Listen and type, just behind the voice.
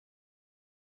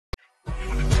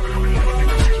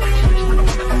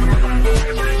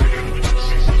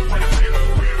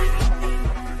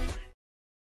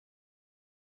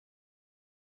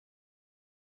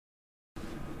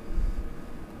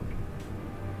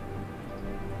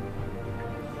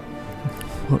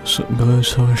What's up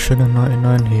guys, Horror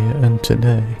Shadow99 here, and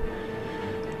today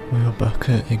we are back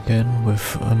at it again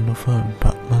with another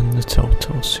Batman the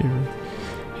Telltale series.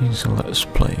 Here's a Let's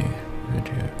Play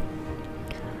video.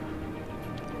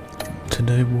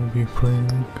 Today we'll be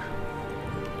playing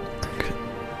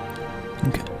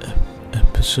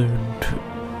episode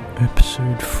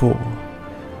 4,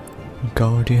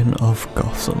 Guardian of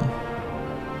Gotham.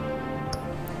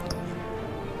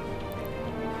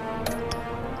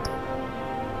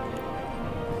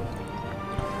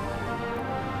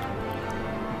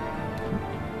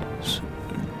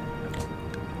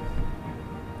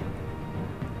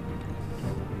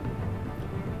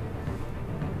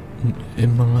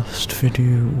 In my last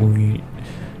video,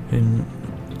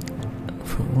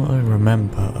 from what I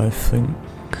remember, I think,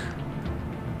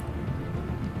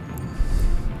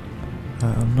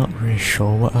 I'm not really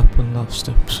sure what happened last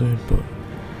episode, but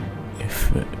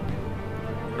if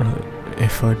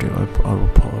I do, I will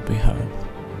probably I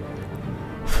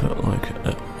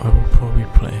will probably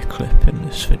play a clip in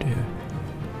this video.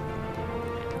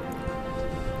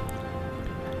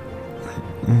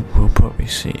 We'll probably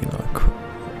see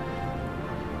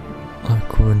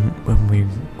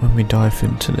when we dive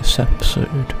into this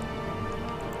episode.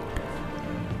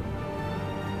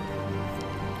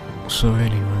 So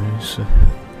anyways,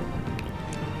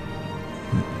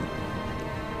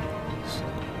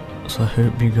 so I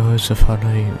hope you guys have had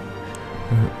a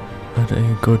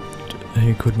good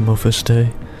Mother's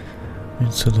Day,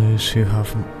 and to those who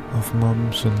have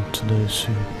mums, and to those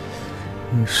who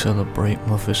celebrate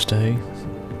Mother's Day.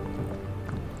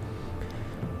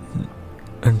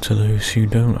 And to those who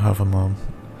don't have a mum,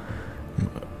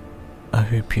 I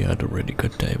hope you had a really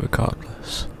good day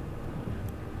regardless.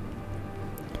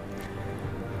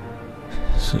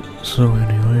 So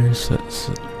anyways,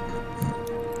 let's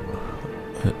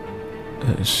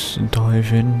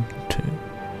dive into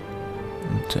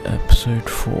episode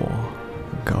 4,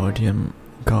 Guardian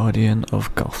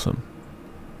of Gotham.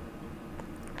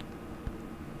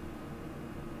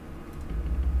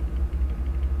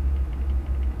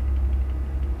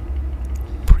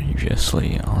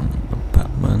 Previously on the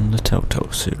Batman the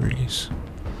Telltale series.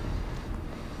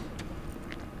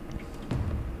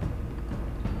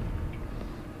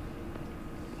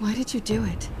 Why did you do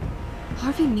it?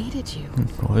 Harvey needed you.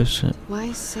 Why is it?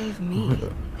 Why save me?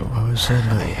 Why is it?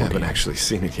 I haven't actually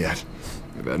seen it yet.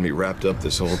 You've had me wrapped up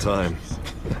this whole time.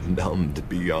 Numbed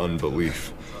beyond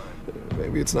belief.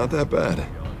 Maybe it's not that bad.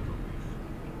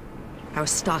 Our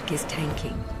stock is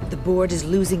tanking. The board is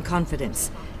losing confidence.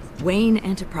 Wayne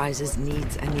Enterprises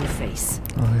needs a new face.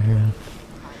 I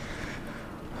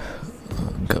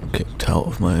got kicked out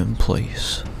of my own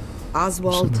place.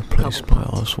 Oswald, replaced by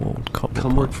Oswald.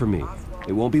 Come work for me.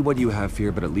 It won't be what you have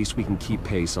here, but at least we can keep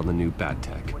pace on the new bat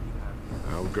tech.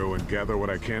 I'll go and gather what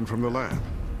I can from the lab.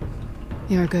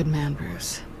 You're a good man,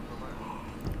 Bruce.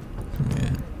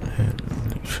 Yeah,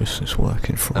 this is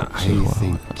working for us I as well.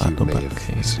 think you may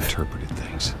have misinterpreted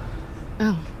things.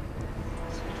 Oh.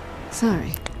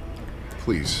 Sorry.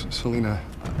 Please, Selina,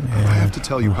 Yeah, I have to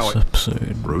tell you how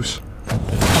episode, Bruce?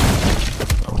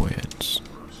 A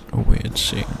weird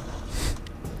scene.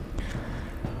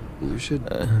 You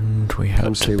should. And we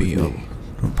had to be up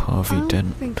Harvey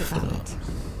Dent think for about that. it.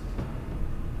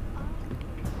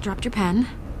 Dropped your pen.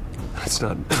 That's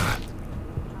not.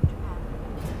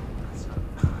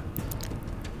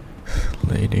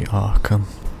 Lady Arkham.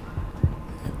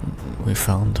 We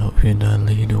found out who their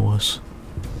leader was.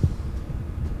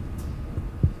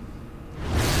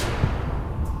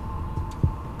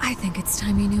 I think it's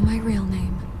time you knew my real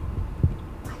name.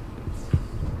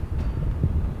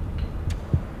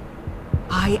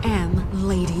 I am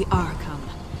Lady Arkham.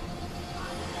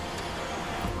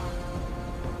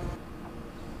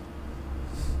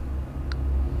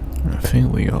 I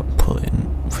think we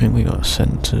got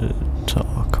sent to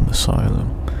Arkham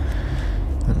Asylum,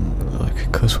 and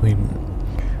because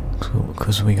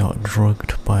we got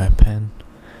drugged by a pen,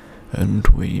 and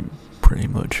we pretty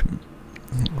much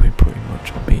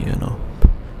beaten up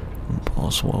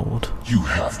Oswald. You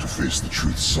have to face the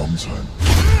truth sometime.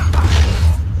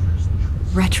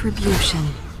 Retribution,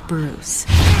 Bruce.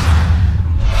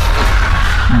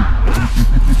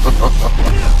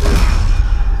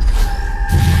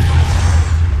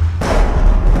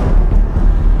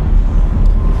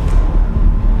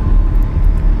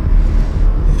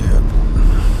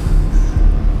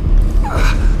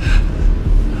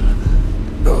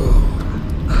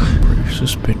 Bruce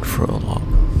has been through a lot.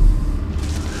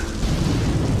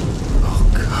 Oh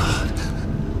God.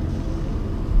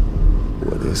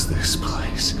 What is this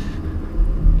place?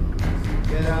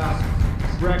 Get up.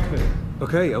 Breakfast.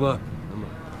 Okay, I'm up.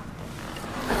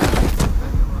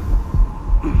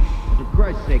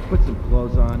 Christ's sake, put some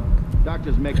clothes on.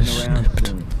 Doctor's making the rounds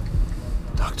soon.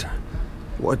 Doctor?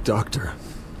 What doctor?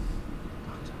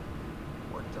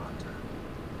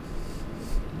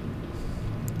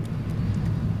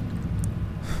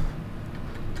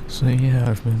 So yeah,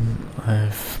 I've been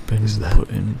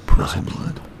put in prison.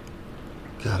 Blood?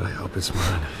 God, I hope it's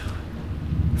mine.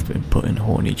 I've been put in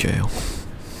horny jail.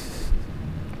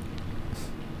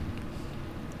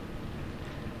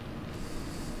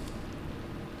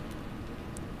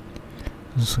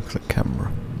 Let's look at the camera.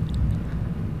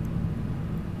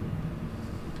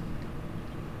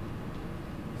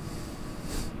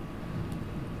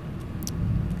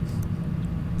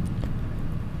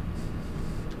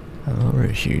 I'm not really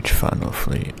a huge fan of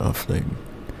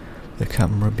the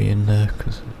camera being there,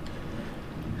 because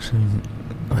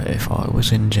if I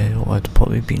was in jail, I'd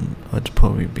probably be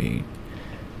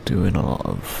doing a lot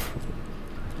of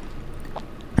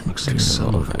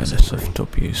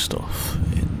NSFW stuff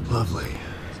in Lovely.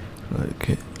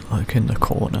 like in the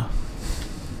corner.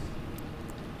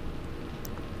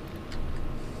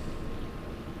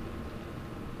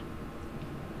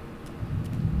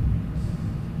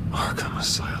 Arkham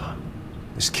Asylum.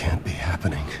 This can't be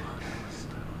happening.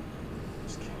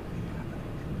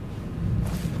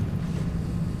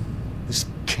 This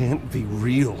can't be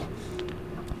real.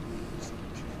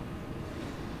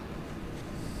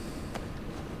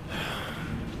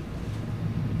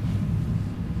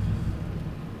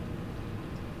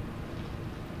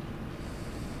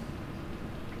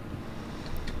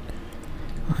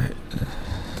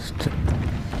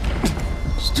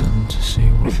 It's time to see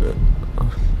where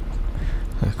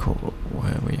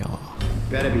we are.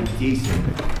 Better be decent.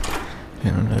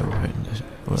 You don't know, we're in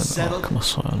Arkham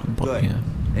Asylum, but Good. yeah.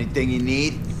 Anything you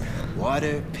need?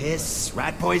 Water, piss,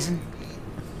 rat poison?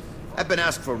 I've been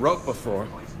asked for rope before.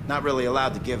 Not really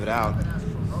allowed to give it out.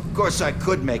 Of course, I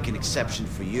could make an exception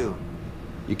for you.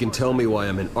 You can tell me why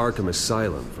I'm in Arkham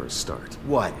Asylum for a start.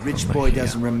 What, rich boy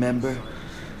doesn't remember?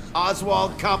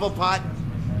 Oswald Cobblepot?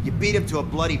 You beat him to a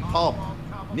bloody pulp.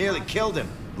 Nearly killed him.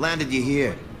 Landed you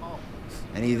here.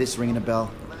 Any of this ringing a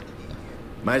bell?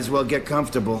 Might as well get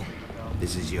comfortable.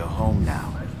 This is your home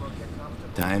now.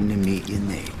 Time to meet your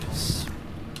neighbors.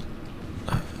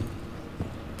 I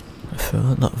feel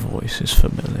like that voice is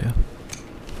familiar.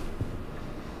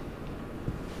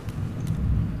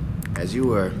 As you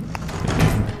were.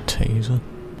 Taser.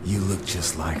 You look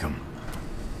just like him.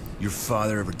 Your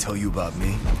father ever tell you about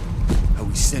me? How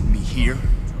he sent me here?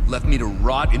 Left me to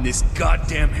rot in this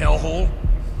goddamn hellhole?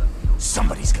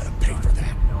 Somebody's gotta pay for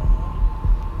that.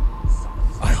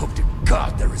 I hope to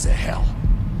God there is a hell.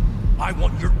 I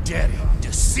want your daddy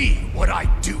to see what I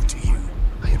do to you.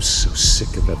 I am so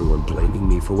sick of everyone blaming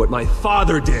me for what my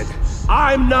father did.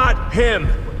 I'm not him.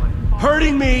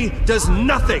 Hurting me does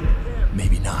nothing.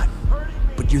 Maybe not,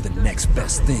 but you're the next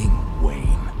best thing,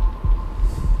 Wayne.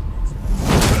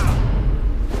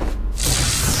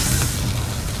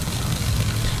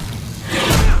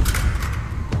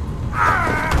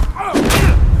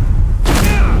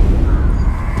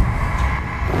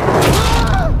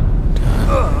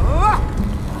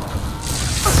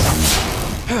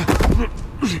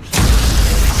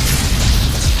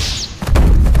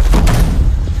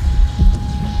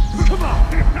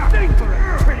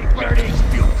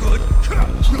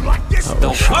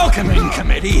 The welcoming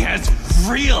committee has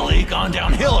really gone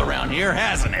downhill around here,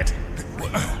 hasn't it?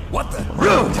 What the?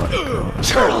 Rude!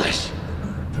 Churlish!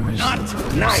 Not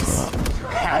nice!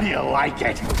 How do you like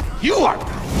it? You are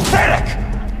pathetic!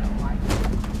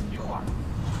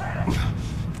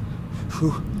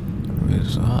 Who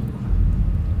is that?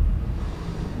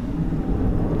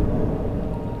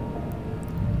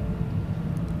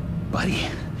 Buddy?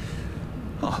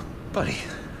 Oh, buddy.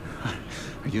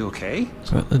 Are you okay? Is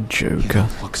that the Joker? You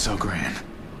don't look so grand.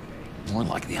 More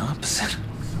like the opposite.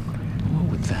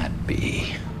 What would that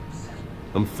be?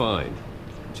 I'm fine.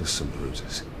 Just some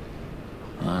bruises.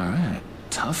 Alright.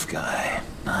 Tough guy.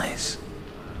 Nice.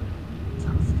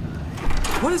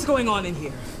 What is going on in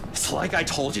here? It's like I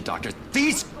told you, Doctor.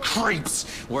 These creeps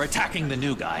were attacking the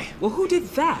new guy. Well, who did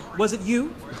that? Was it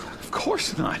you? Of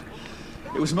course not.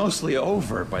 It was mostly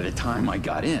over by the time I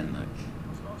got in.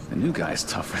 The new guy's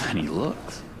tougher than he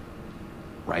looks.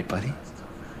 Right, buddy?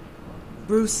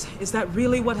 Bruce, is that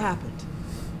really what happened?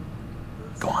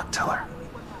 Go on, tell her.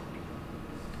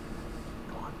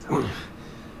 I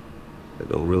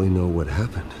don't really know what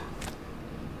happened.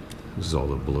 It was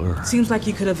all a blur. Seems like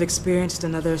you could have experienced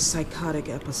another psychotic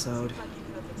episode.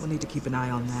 We'll need to keep an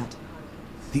eye on that.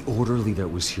 The orderly that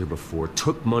was here before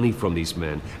took money from these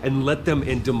men and let them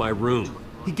into my room.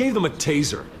 He gave them a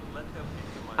taser.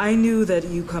 I knew that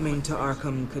you coming to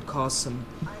Arkham could cause some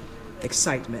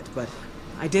excitement, but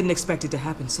I didn't expect it to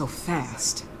happen so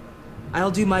fast.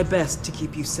 I'll do my best to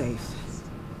keep you safe,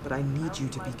 but I need you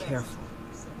to be careful.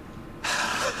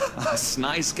 Us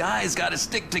nice guys gotta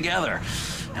stick together.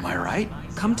 Am I right?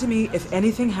 Come to me if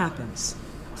anything happens.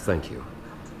 Thank you.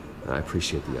 I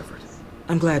appreciate the effort.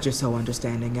 I'm glad you're so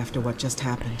understanding after what just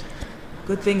happened.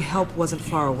 Good thing help wasn't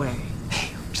far away.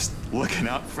 Hey, just looking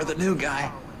out for the new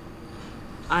guy.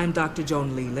 I'm Dr.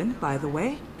 Joan Leland, by the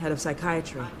way, head of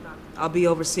psychiatry. I'll be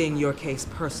overseeing your case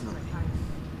personally.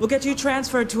 We'll get you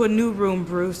transferred to a new room,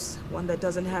 Bruce. One that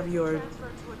doesn't have your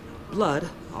blood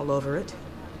all over it.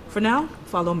 For now,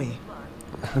 follow me.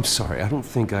 I'm sorry, I don't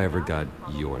think I ever got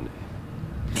your name.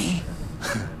 Me?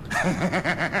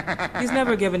 He's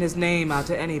never given his name out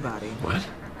to anybody. What?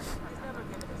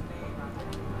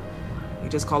 We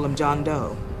just call him John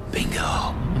Doe.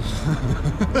 Bingo.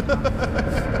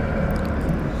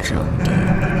 John Doe.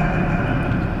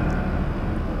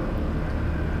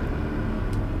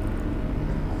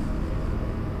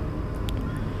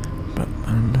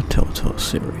 Batman the Telltale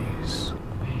series.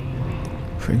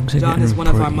 Things are John is one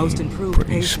of our most improved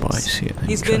pretty patients. Spicy and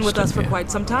He's been with us for interesting,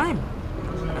 quite some time.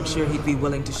 I'm sure he'd be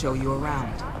willing to show you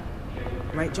around.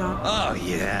 Right, John? Oh,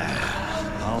 yeah.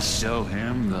 I'll show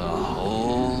him the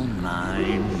whole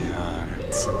 9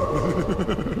 yards.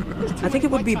 I think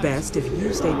it would be best if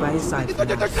you stayed by his side for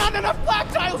now. There's not enough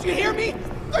black tiles, you hear me?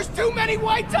 There's too many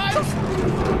white tiles!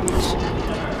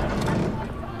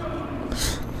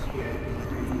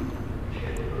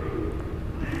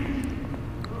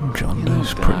 John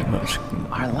Doe's pretty much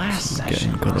Our last getting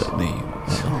session. good at the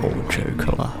whole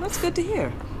Joker laugh. That's good to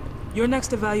hear. Your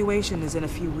next evaluation is in a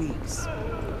few weeks.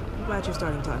 I'm glad you're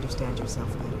starting to understand yourself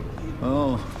now.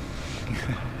 Oh,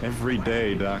 every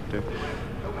day, Doctor.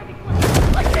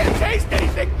 I can't taste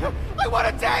anything! I want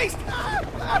to taste!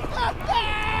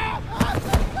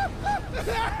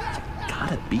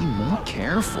 Gotta be more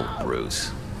careful,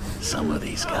 Bruce. Some of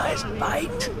these guys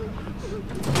bite.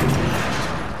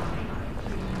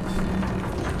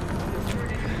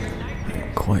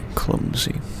 Quite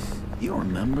clumsy. You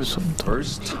remember the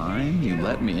first time you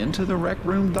let me into the rec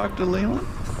room, Dr. Leland?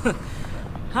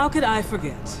 How could I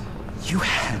forget? You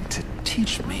had to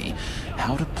teach me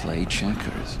how to play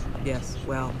checkers. Yes,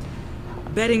 well,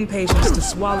 betting patients to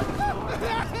swallow...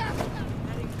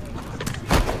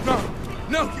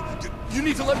 No, you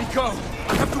need to let me go.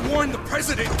 I have to warn the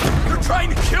president. They're trying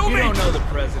to kill me. You don't know the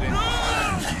president.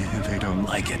 They don't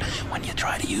like it when you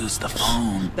try to use the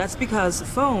phone. That's because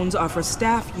phones are for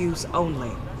staff use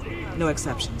only. No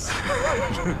exceptions.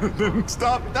 Didn't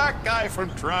stop that guy from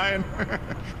trying.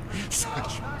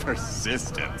 Such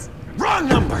persistence. Wrong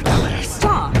number, dumbass.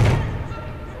 John!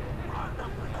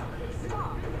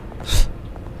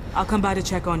 I'll come by to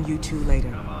check on you two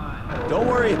later. Don't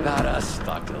worry about us,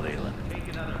 Dr. Leland. We're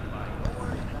gonna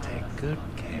take good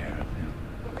care of him.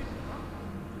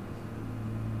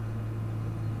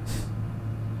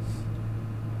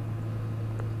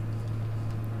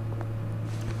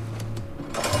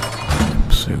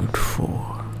 Episode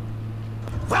 4.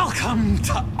 Welcome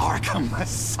to Arkham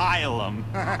Asylum.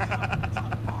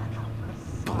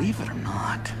 Believe it or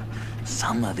not,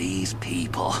 some of these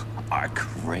people are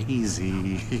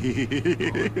crazy.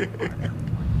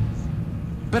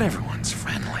 But everyone's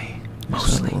friendly,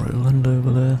 mostly. Roland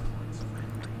over there.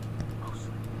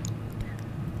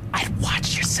 I'd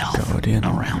watch yourself Guardian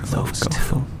around of those two.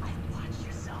 Gotham.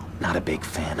 Not a big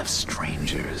fan of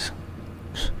strangers.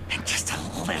 And just a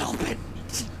little bit,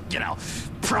 you know,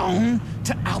 prone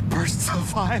to outbursts of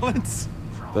violence.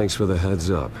 Thanks for the heads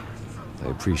up. I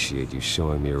appreciate you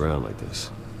showing me around like this.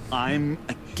 I'm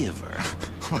a giver.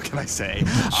 What can I say?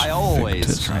 I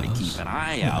always try to keep an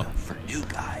eye out for new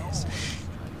guys.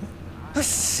 Let's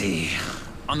see.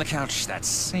 On the couch, that's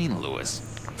St. Louis.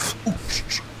 Ooh,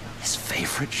 his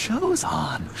favorite show's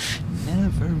on.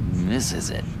 Never misses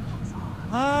it.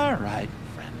 All right,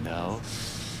 friendo.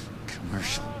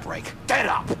 Commercial break. Get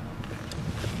up!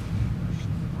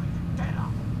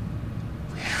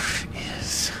 Where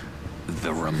is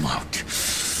the remote?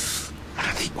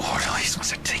 The orderlies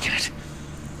must have taken it.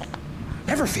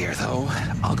 Never fear, though.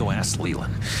 I'll go ask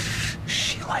Leland.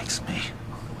 She likes me.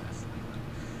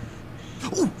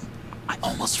 Ooh, I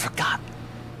almost forgot.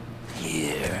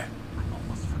 Here.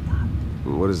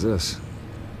 What is this?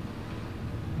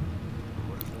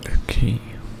 A key.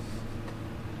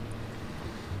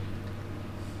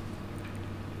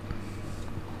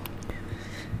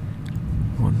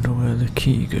 Wonder where the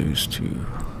key goes to.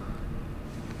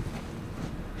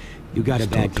 You got a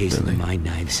bad Stop, case of the Billy. mind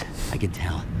knives. I can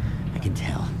tell. I can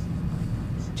tell.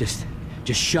 Just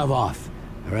shove off,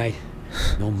 all right?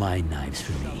 No mind knives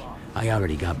for me. I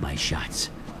already got my shots.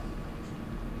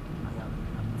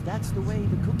 that's the way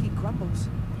the cookie crumbles.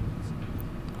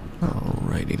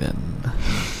 Alrighty then.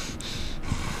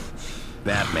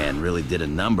 Batman really did a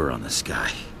number on this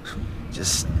guy.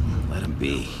 Just let him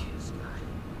be.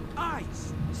 I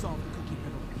solved the cookie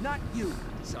riddle, not you.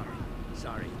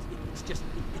 Sorry.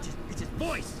 It's his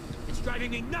voice. It's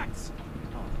driving me nuts.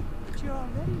 Oh, but you're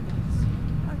already nuts,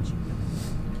 aren't you?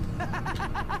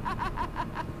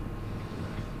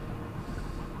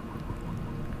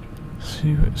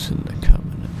 See what's in the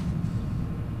cabinet.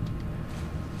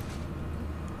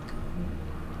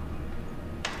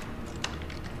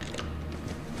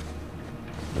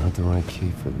 Not the right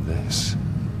key for this.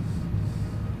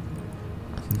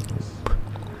 Nope.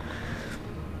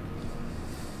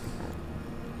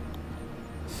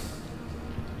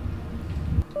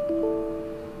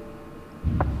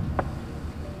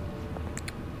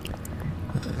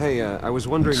 Hey, I was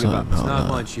wondering about... It's not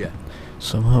lunch yet.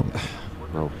 Somehow...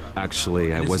 Well,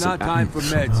 actually, I it's wasn't... not time for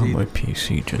meds somehow my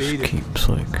PC just keeps,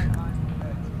 like...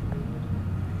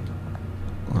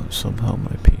 Somehow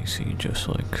my PC just,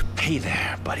 like... Hey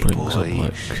there, buddy brings boy. up,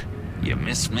 like... You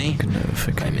miss me? Like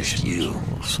notifications I missed you.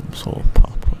 or some sort of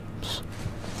pop-ups.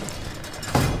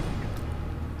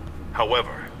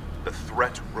 However, the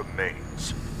threat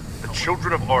remains. The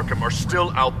children of Arkham are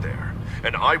still out there.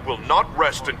 And I will not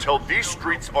rest until these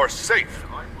streets are safe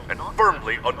and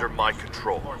firmly under my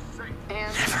control.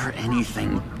 Never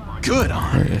anything good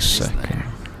on. Wait a second.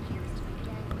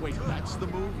 Wait, that's the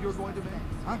move you're going to make?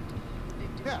 Huh?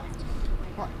 Yeah.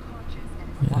 What?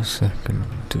 Wait a second.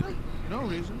 No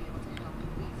reason.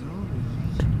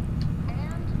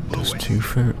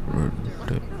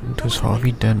 Does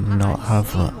Harvey Dent not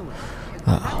have that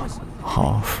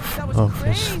half of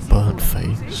his burnt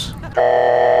face?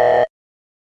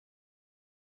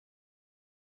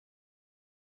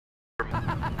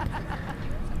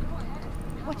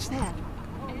 What's that?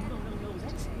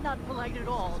 That's not polite at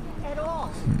all. At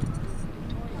all.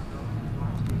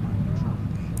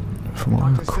 From what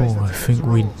I recall, I think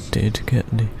we did get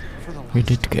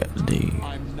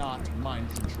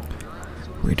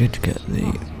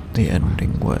the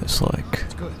ending where it's like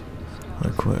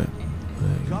where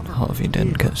Harvey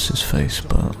Dent gets his face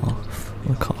burnt off,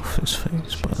 like half his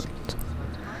face burnt.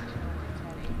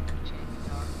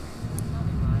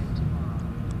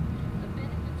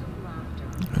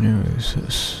 Anyways,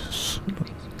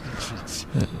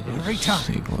 Every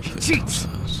time. Cheats.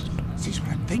 See what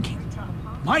I'm thinking.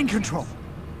 Mind control.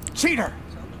 Cheater.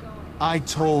 I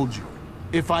told you,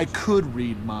 if I could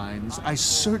read minds, I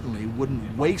certainly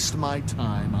wouldn't waste my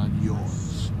time on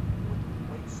yours.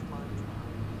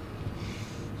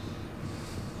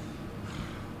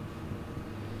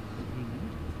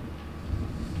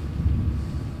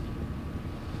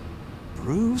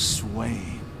 Bruce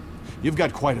Wayne. You've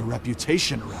got quite a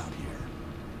reputation around here.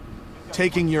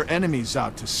 Taking your enemies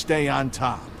out to stay on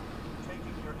top.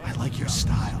 I like your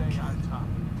style, kid.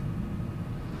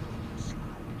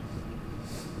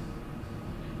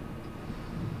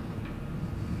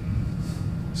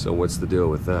 So what's the deal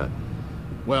with that?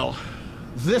 Well,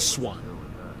 this one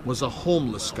was a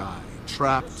homeless guy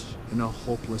trapped in a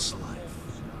hopeless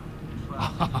life.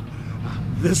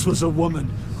 This was a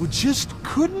woman who just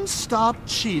couldn't stop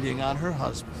cheating on her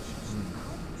husband.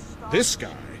 This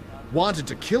guy wanted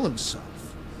to kill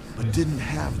himself, but didn't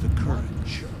have the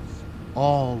courage.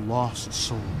 All lost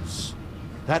souls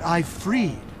that I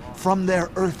freed from their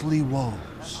earthly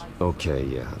woes. Okay,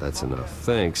 yeah, that's enough.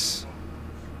 Thanks.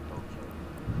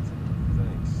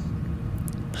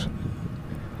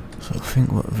 So I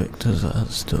think what Victor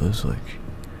Zsasz does, like,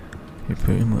 he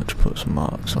pretty much puts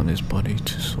marks on his body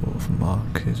to sort of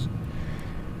mark his,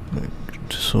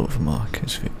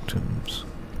 victims.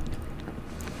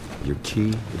 Your key,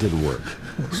 it didn't work.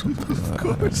 Of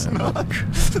course not.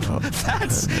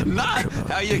 That's not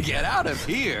how you get out of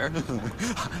here.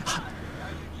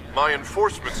 My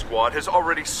enforcement squad has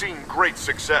already seen great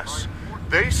success.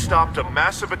 They stopped a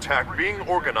massive attack being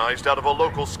organized out of a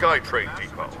local SkyTrade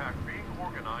depot.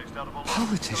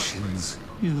 Politicians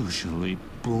usually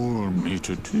bore me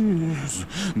to tears,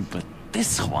 but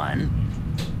this one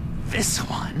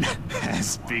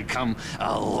has become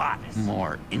a lot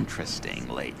more interesting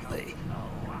lately.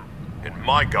 In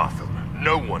my Gotham,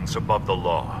 no one's above the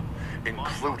law,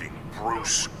 including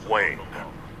Bruce Wayne.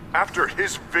 After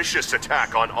his vicious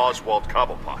attack on Oswald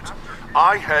Cobblepot,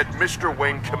 I had Mr.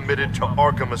 Wayne committed to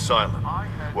Arkham Asylum,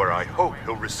 where I hope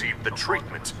he'll receive the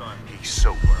treatment he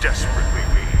so desperately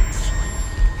needs.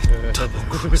 He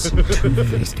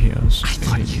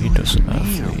doesn't have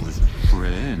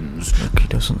friends. Like, he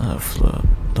doesn't have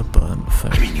the burnt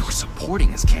face. I mean, you were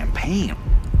supporting his campaign.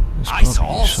 I saw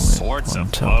all sorts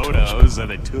of photos of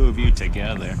the two of you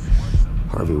together.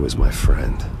 Harvey was my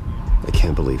friend. I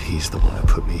can't believe he's the one who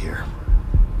put me here.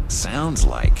 Sounds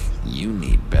like you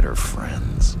need better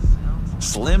friends.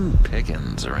 Slim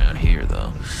pickings around here,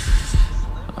 though.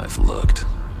 I've looked.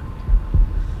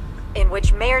 In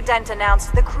which Mayor Dent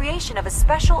announced the creation of a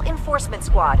special enforcement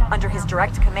squad under his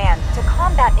direct command to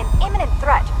combat an imminent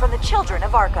threat from the children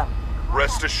of Arkham.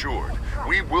 Rest assured,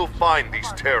 we will find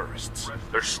these terrorists,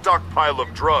 their stockpile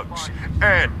of drugs,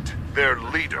 and their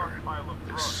leader,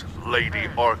 this Lady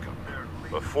Arkham,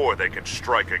 before they can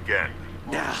strike again.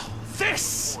 Now,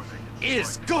 this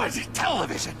is good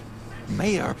television.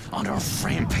 Mayor on a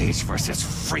rampage versus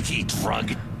freaky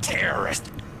drug terrorist.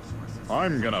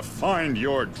 I'm gonna find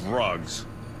your drugs.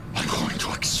 I'm going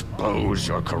to expose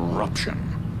your corruption.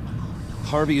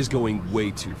 Harvey is going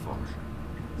way too far.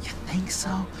 You think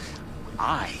so?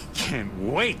 I can't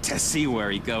wait to see where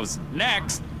he goes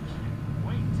next.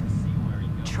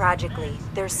 Tragically,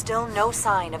 there's still no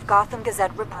sign of Gotham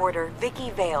Gazette reporter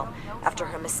Vicky Vale after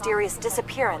her mysterious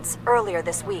disappearance earlier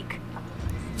this week.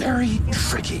 Very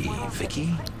tricky,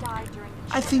 Vicky.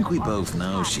 I think we both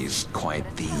know she's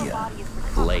quite the,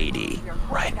 lady,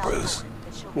 right, Bruce?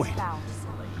 Wait,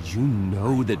 you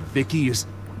know that Vicky is...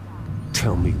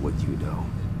 Tell me what you know.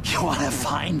 You wanna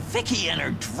find Vicky and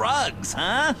her drugs,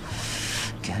 huh?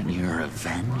 Get your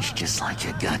revenge just like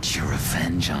you got your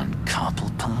revenge on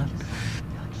Cobblepot?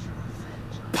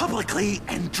 Publicly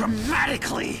and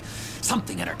dramatically!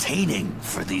 Something entertaining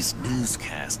for these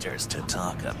newscasters to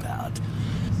talk about.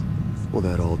 Well,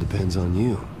 that all depends on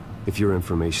you. If your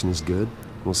information is good,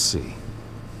 we'll see.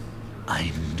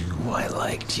 I knew I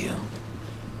liked you.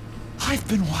 I've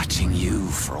been watching you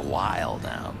for a while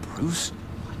now, Bruce,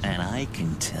 and I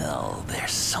can tell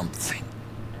there's something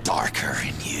darker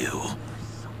in you.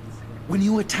 When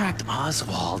you attacked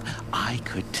Oswald, I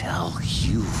could tell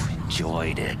you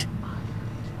enjoyed it.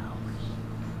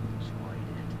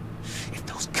 If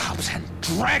those cops hadn't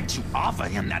dragged you off of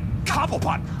him, that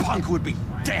Cobblepot punk would be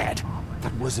dead.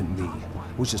 That wasn't me.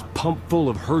 It was just pumped full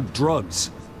of her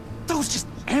drugs. Those just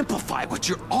amplify what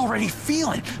you're already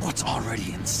feeling, what's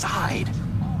already inside.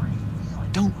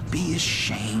 Don't be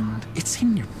ashamed. It's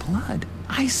in your blood.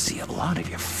 I see a lot of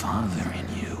your father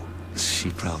in you.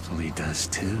 She probably does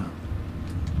too.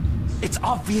 It's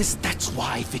obvious that's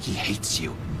why Vicky hates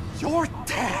you. Your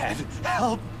dad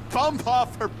helped bump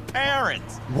off her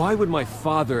parents. Why would my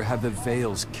father have the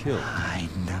Vales killed? I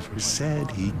never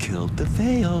said he killed the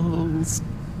Vales.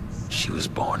 She was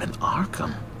born in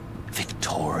Arkham.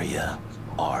 Victoria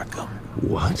Arkham.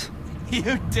 What?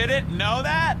 You didn't know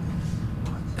that?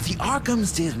 The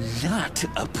Arkhams did not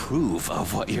approve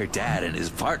of what your dad and his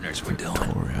partners were doing.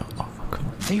 Victoria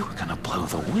Arkham. They were gonna blow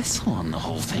the whistle on the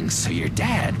whole thing, so your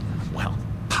dad, well,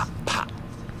 pop.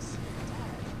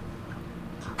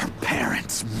 Her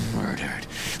parents murdered,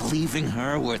 leaving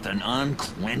her with an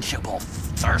unquenchable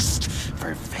thirst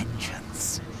for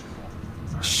vengeance.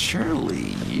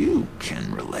 Surely you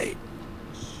can relate.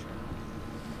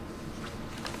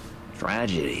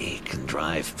 Tragedy can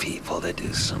drive people to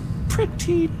do some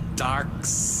pretty dark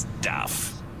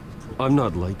stuff. I'm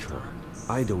not like her.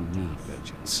 I don't need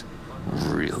vengeance.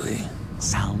 Really?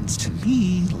 Sounds to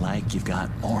me like you've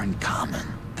got more in common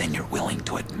than you're willing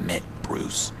to admit,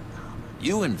 Bruce.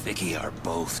 You and Vicky are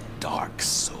both dark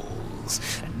souls,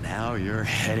 and now you're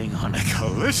heading on a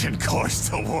collision course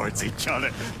towards each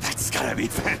other. That's gonna be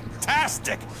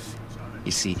fantastic!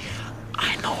 You see,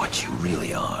 I know what you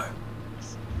really are.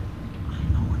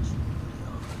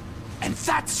 And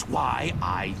that's why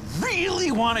I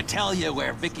really want to tell you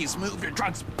where Vicky's moved her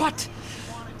drugs, but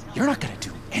you're not gonna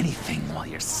do anything while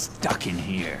you're stuck in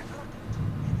here.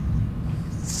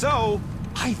 So,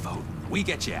 I vote we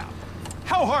get you out.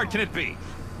 How hard can it be?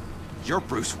 You're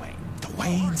Bruce Wayne. The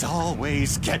Waynes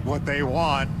always get what they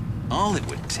want. All it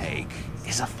would take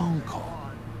is a phone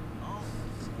call.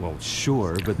 Well,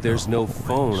 sure, but there's no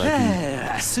phone. I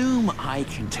can... Assume I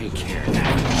can take care of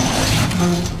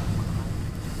that.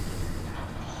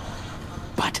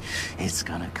 But it's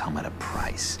gonna come at a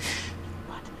price.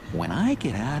 When I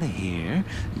get out of here,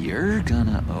 you're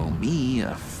gonna owe me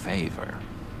a favor,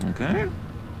 okay?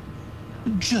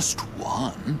 Just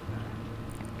one.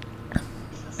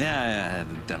 Yeah,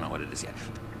 I don't know what it is yet.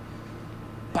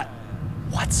 But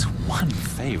what's one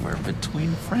favor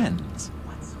between friends?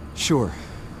 Sure.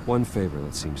 One favor,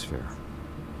 that seems fair.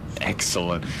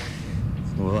 Excellent.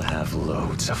 We'll have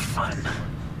loads of fun.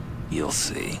 You'll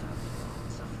see.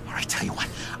 All right, tell you what,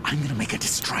 I'm gonna make a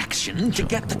distraction to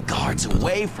get the guards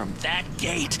away from that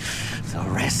gate. The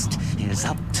rest is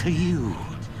up to you.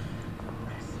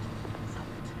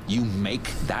 You make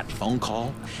that phone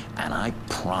call, and I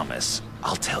promise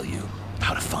I'll tell you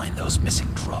how to find those missing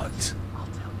drugs.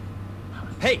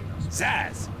 Hey,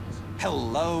 Zaz!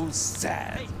 Hello,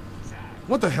 Zaz.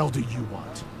 What the hell do you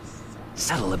want?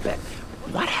 Settle a bet.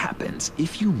 What happens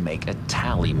if you make a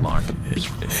tally mark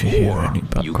If you hear any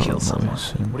you kill background someone?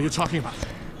 noise, What are you talking about?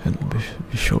 and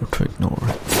be sure to ignore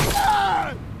it.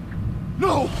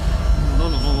 No!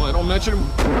 No, I don't match him.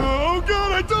 Oh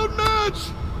god, I don't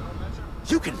match!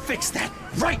 You can fix that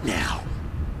right now!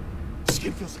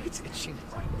 Skin feels like it's itching.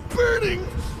 Burning!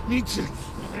 Need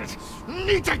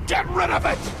to get rid of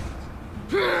it!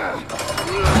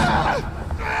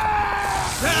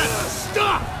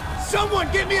 Stop!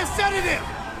 Someone get me a sedative!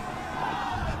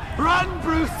 Run,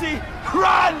 Brucey!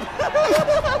 Run!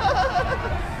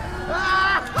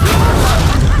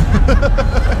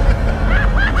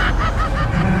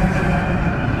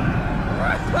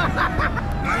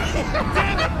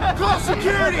 Damn it! Call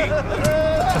security!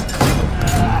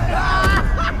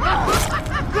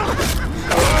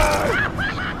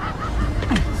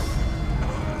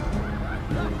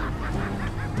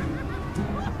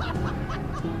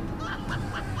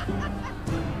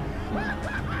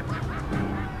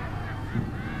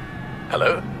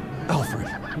 Hello? Alfred.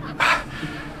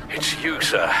 It's you,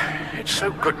 sir. It's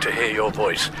so good to hear your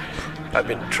voice. I've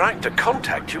been trying to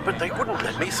contact you, but they wouldn't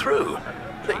let me through.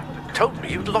 They told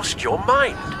me you'd lost your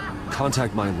mind.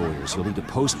 Contact my lawyers. You'll need to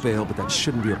post bail, but that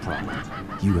shouldn't be a problem.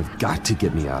 You have got to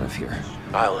get me out of here.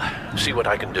 I'll see what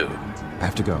I can do. I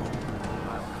have to go.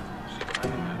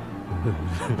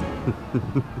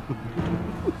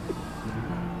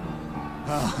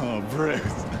 Oh,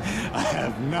 Bruce, I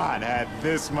have not had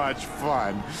this much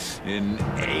fun in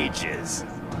ages.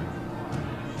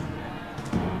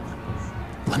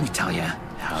 Let me tell you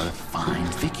how to find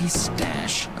Vicky's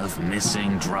stash of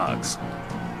missing drugs.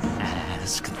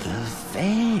 Ask the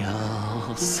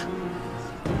Vales.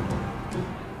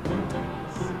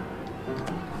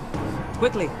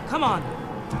 Quickly, come on.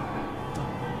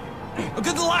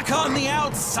 Good luck on the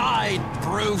outside,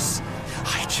 Bruce.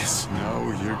 I just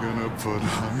know you're gonna put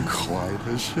on quite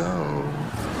a show.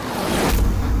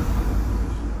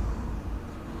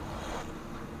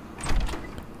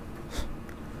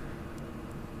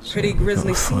 Pretty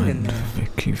grisly scene in there.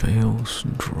 Vicky Vale's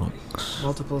drugs.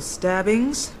 Multiple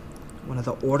stabbings. One of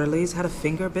the orderlies had a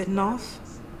finger bitten off.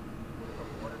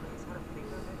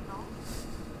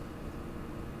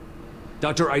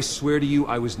 Doctor, I swear to you,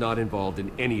 I was not involved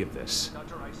in any of this.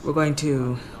 We're going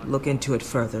to look into it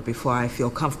further before I feel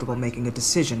comfortable making a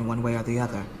decision one way or the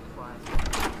other.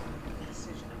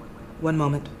 One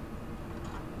moment.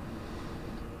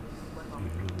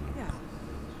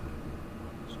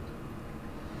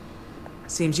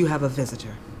 Seems you have a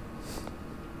visitor.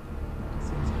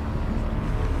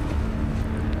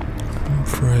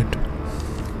 Alfred.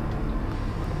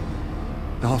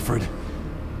 Alfred.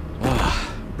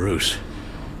 Ah, Bruce.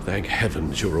 Thank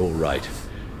heavens you're all right.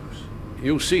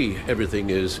 You see, everything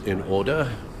is in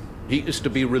order. He is to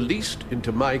be released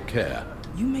into my care.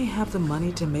 You may have the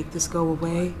money to make this go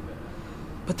away,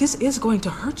 but this is going to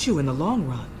hurt you in the long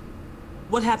run.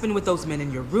 What happened with those men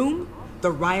in your room?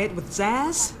 The riot with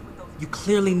Zaz? You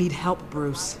clearly need help,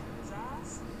 Bruce.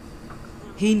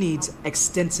 He needs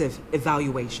extensive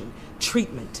evaluation,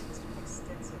 treatment.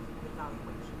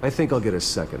 I think I'll get a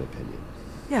second opinion.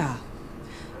 Yeah.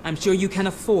 I'm sure you can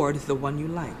afford the one you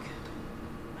like.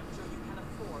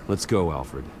 Let's go,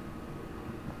 Alfred.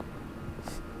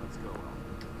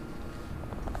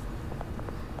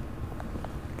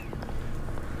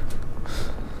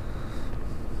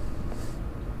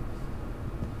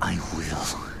 I will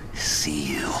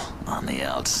see you on the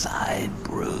outside,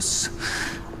 Bruce.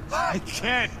 I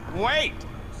can't wait!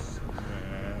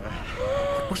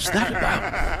 What's that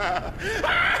about?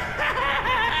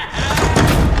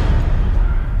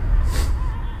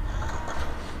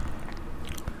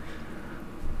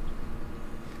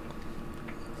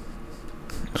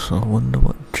 So I wonder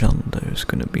what John Doe is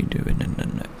going to be doing in the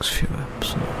next few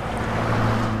episodes.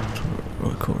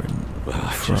 Recording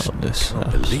throughout this I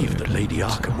can't believe that Lady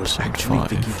Arkham was actually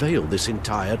Vicky Vale this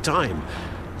entire time.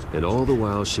 And all the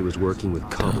while she was working with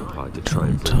Cobblepot to try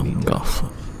and bring me down.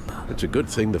 Gotham. It's a good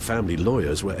thing the family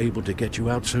lawyers were able to get you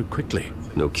out so quickly.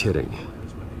 No kidding.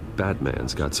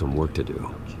 Batman's got some work to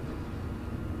do.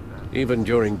 Even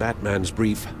during Batman's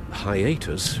brief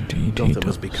hiatus, Gotham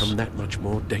has become that much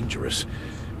more dangerous.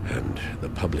 And the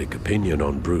public opinion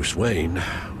on Bruce Wayne...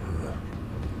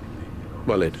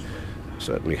 well, it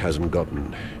certainly hasn't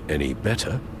gotten any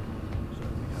better.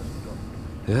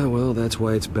 Yeah, well, that's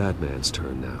why it's Batman's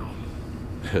turn now.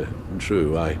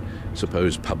 True, I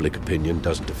suppose public opinion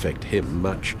doesn't affect him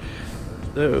much.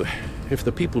 Though, if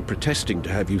the people protesting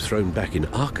to have you thrown back in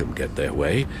Arkham get their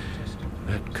way,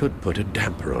 that could put a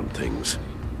damper on things.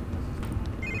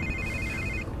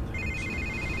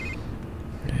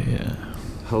 Yeah.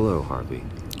 Hello, Harvey.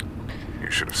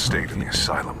 You should have stayed in the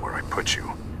asylum where I put you.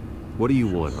 What do you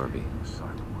want, Harvey?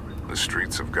 The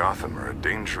streets of Gotham are a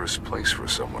dangerous place for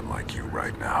someone like you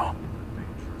right now.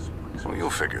 Well, you'll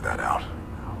figure that out.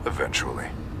 Eventually.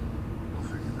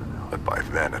 But by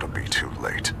then, it'll be too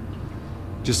late.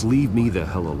 Just leave me the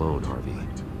hell alone, Harvey.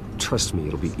 Trust me,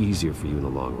 it'll be easier for you in the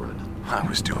long run. I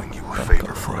was doing you a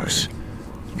favor, Bruce.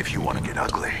 If you want to get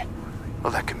ugly,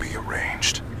 well, that can be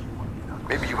arranged.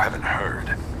 Maybe you haven't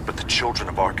heard, but the children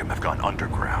of Arkham have gone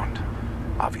underground.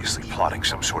 Obviously plotting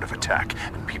some sort of attack,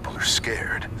 and people are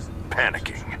scared,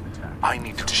 panicking. I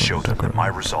needed to show them that my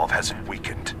resolve hasn't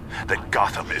weakened, that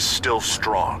Gotham is still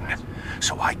strong.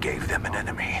 So I gave them an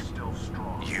enemy.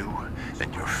 You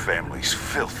and your family's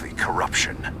filthy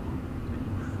corruption.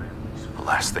 The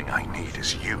last thing I need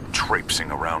is you traipsing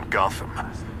around Gotham.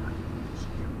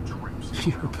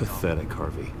 You're pathetic,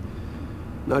 Harvey.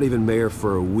 Not even mayor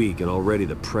for a week and already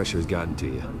the pressure's gotten to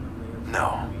you.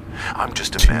 No. I'm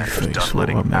just a man who's done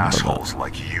letting assholes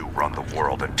like you run the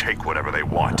world and take whatever they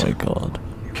want. Oh my god.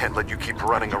 Can't let you keep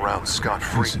running around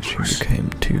scot-free, Bruce. She became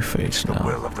Two-Face now. The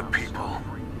will of the people.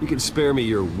 You can spare me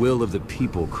your will of the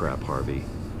people crap, Harvey.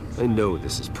 I know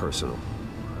this is personal.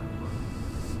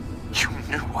 You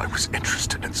knew I was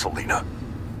interested in Selina.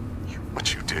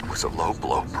 What you did was a low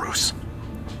blow, Bruce.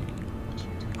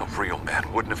 A real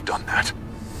man wouldn't have done that.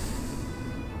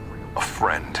 A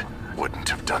friend wouldn't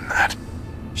have done that.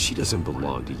 She doesn't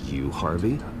belong to you,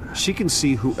 Harvey. She can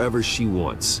see whoever she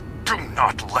wants. Do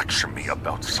not lecture me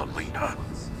about Selina.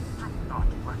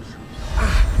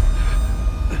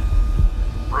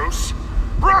 Bruce?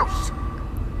 Bruce!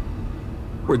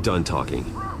 We're done talking.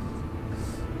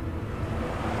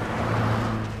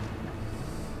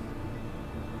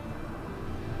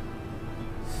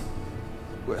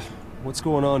 What's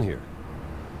going on here?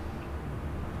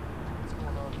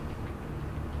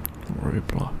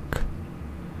 Roadblock.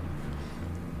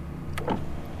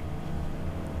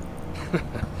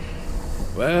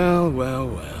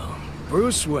 Well.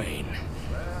 Bruce Wayne.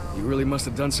 You really must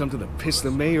have done something to piss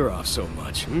the mayor off so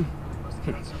much, hmm?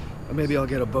 Maybe I'll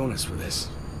get a bonus for this.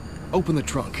 Open the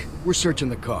trunk. We're searching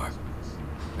the car.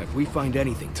 If we find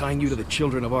anything tying you to the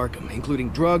children of Arkham, including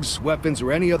drugs, weapons,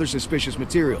 or any other suspicious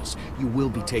materials, you will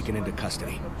be taken into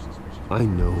custody. I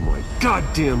know my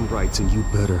goddamn rights, and you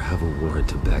better have a warrant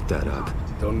to back that up.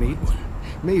 Don't need one.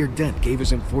 Mayor Dent gave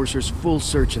his enforcers full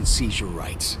search and seizure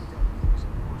rights.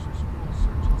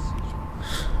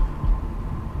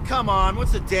 Come on,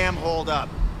 what's the damn holdup?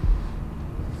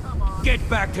 Get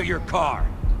back to your car.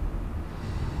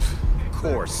 Of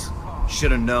course.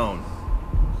 Should have known.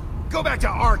 Go back to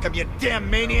Arkham, you damn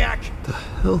maniac! The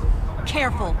hell?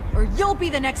 Careful, or you'll be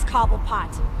the next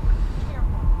Cobblepot.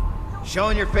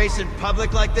 Showing your face in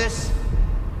public like this?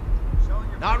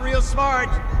 Not real smart.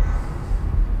 I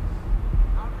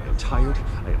am tired,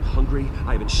 I am hungry,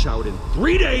 I haven't showered in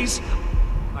 3 days!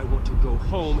 I want to go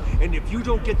home, and if you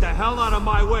don't get the hell out of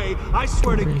my way, I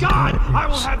swear to God, I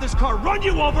will have this car run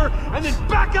you over, and then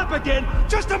back up again,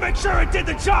 just to make sure it did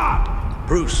the job!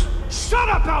 Bruce! Shut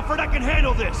up, Alfred, I can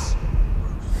handle this!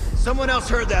 Someone else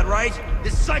heard that, right?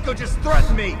 This psycho just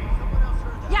threatened me!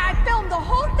 Yeah, I filmed the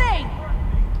whole thing!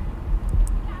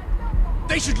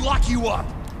 They should lock you up!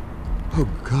 Oh,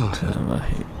 God. I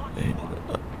hate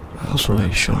that's why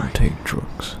you shouldn't take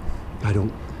drugs. I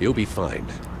don't... You'll be fine.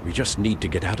 We just need to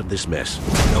get out of this mess.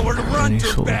 Nowhere to run, Any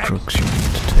sort of drugs you need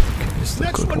to take is the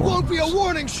Next good one won't ones. be a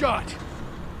warning shot!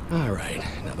 Alright,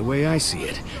 now the way I see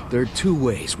it, there are 2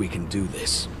 ways we can do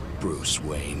this, Bruce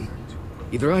Wayne.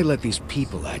 Either I let these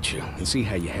people at you and see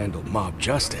how you handle mob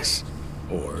justice,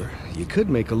 or you could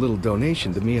make a little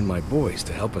donation to me and my boys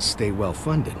to help us stay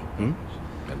well-funded, hmm?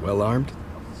 And well-armed?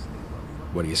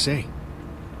 What do you say?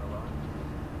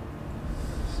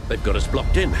 They've got us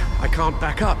blocked in. I can't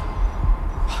back up.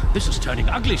 This is turning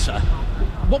ugly, sir.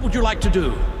 What would you like to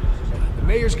do? The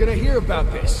mayor's gonna hear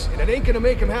about this, and it ain't gonna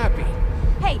make him happy.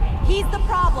 Hey, he's the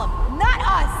problem, not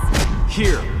us!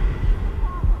 Here.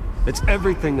 It's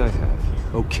everything I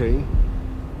have, okay?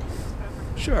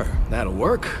 Sure, that'll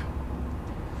work.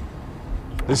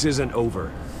 This isn't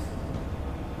over.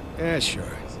 Yeah,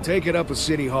 sure. Take it up with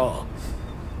City Hall.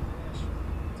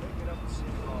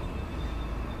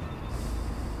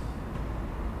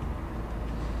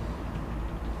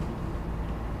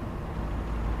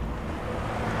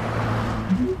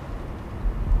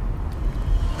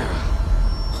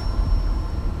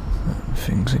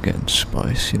 Things are getting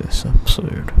spicy this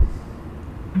episode.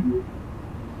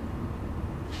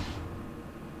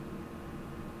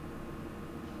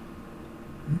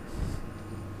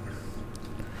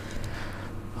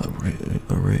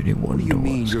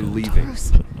 you're leaving.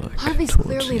 Bruce, Harvey's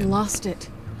clearly lost it.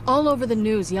 All over the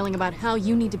news, yelling about how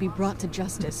you need to be brought to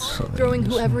justice, throwing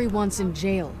whoever he wants in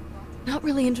jail. Not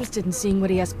really interested in seeing what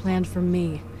he has planned for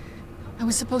me. I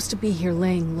was supposed to be here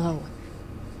laying low.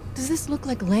 Does this look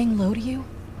like laying low to you?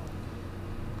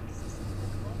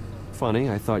 Funny,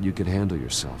 I thought you could handle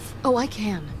yourself. Oh, I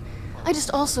can. I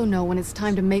just also know when it's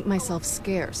time to make myself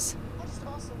scarce.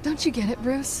 Don't you get it,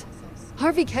 Bruce?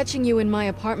 Harvey catching you in my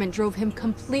apartment drove him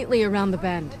completely around the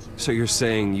bend. So you're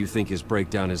saying you think his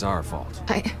breakdown is our fault?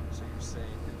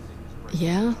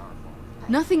 Yeah?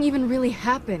 Nothing even really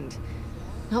happened.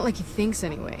 Not like he thinks,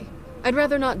 anyway. I'd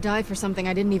rather not die for something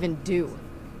I didn't even do.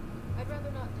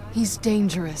 He's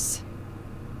dangerous.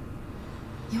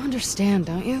 You understand,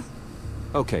 don't you?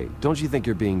 Okay, don't you think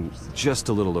you're being just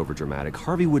a little overdramatic?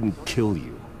 Harvey wouldn't kill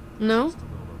you. No?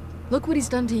 Look what he's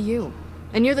done to you.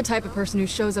 And you're the type of person who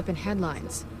shows up in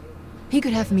headlines. He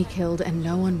could have me killed and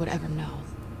no one would ever know.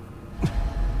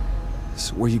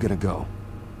 So where are you gonna go?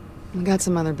 I've got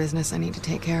some other business I need to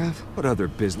take care of. What other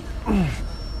business?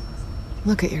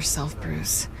 Look at yourself,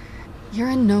 Bruce. You're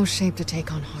in no shape to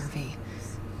take on Harvey.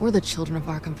 Or the children of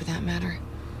Arkham, for that matter.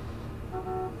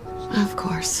 Of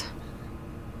course.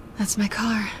 That's my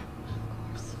car.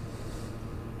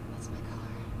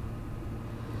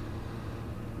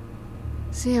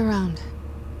 See you around.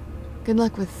 Good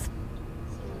luck with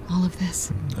all of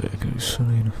this. There goes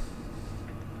Selena.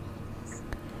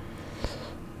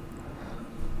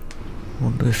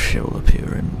 Wonder if she'll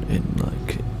appear in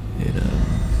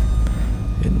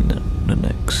the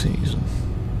next season.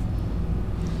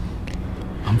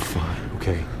 I'm fine,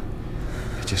 okay?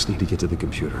 I just need to get to the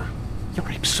computer.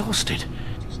 You're exhausted.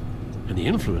 And the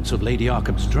influence of Lady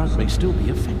Arkham's drug may still be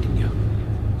affecting you.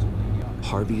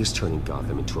 Harvey is turning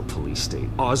Gotham into a police state.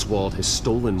 Oswald has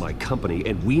stolen my company,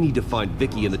 and we need to find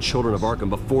Vicky and the children of Arkham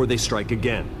before they strike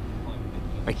again.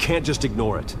 I can't just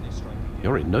ignore it.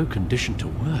 You're in no condition to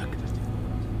work.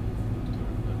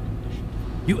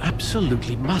 You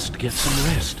absolutely must get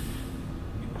some rest.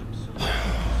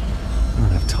 I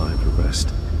don't have time to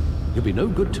rest. You'll be no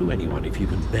good to anyone if you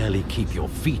can barely keep your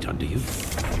feet under you.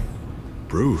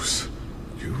 Bruce,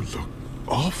 you look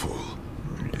awful.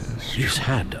 He's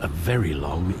had a very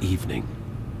long evening.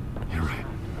 You're right.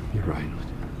 You're right.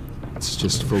 Let's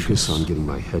just focus on getting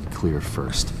my head clear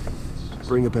first.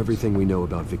 Bring up everything we know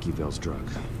about Vicky Vale's drug.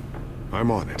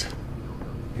 I'm on it.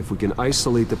 If we can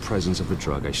isolate the presence of the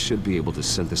drug, I should be able to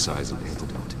synthesize an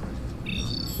antidote.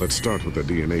 Let's start with a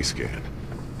DNA scan.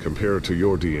 Compare it to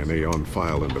your DNA on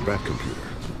file in the Bat computer.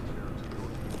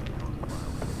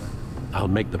 I'll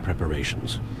make the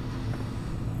preparations.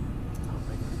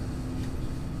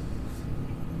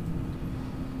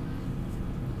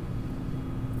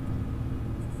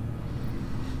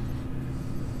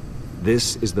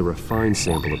 This is the refined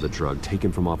sample of the drug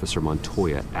taken from Officer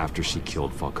Montoya after she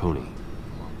killed Falcone.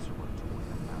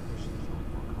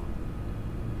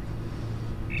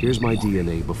 Here's my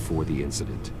DNA before the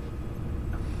incident.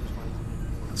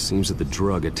 It seems that the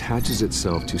drug attaches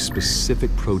itself to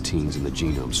specific proteins in the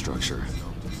genome structure.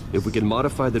 If we can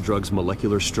modify the drug's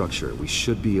molecular structure, we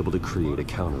should be able to create a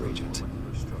counteragent.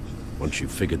 Once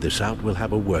you've figured this out, we'll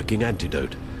have a working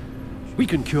antidote. We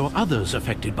can cure others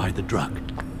affected by the drug.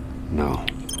 No.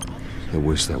 I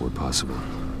wish that were possible.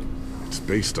 It's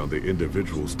based on the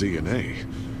individual's DNA.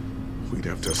 We'd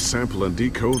have to sample and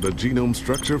decode the genome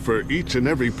structure for each and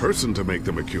every person to make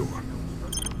them a cure.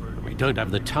 We don't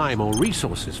have the time or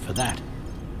resources for that.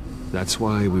 That's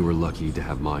why we were lucky to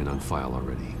have mine on file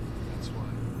already.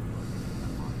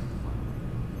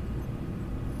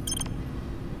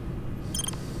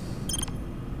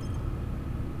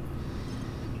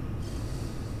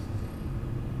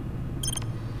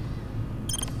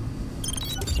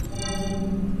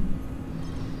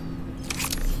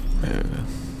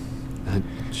 That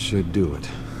should do it.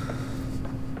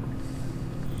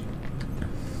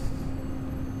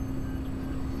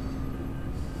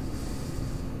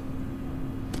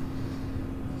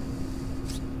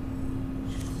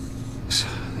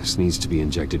 This needs to be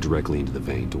injected directly into the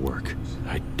vein to work.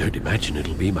 I don't imagine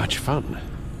it'll be much fun.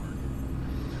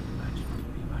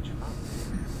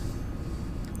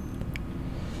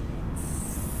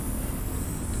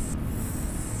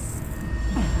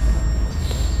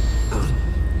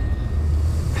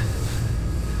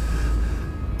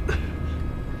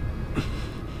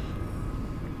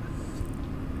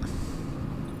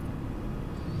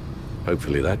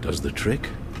 Hopefully that does the trick.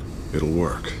 It'll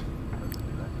work.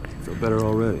 Feel better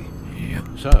already. Yep.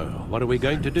 So, what are we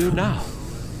going to do now?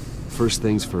 First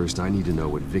things first, I need to know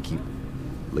what Vicky,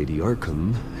 Lady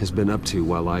Arkham, has been up to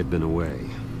while I've been away.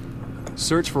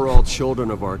 Search for all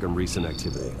children of Arkham recent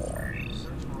activity.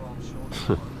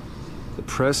 The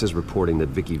press is reporting that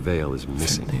Vicky Vale is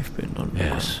missing. They've been on.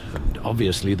 Yes, and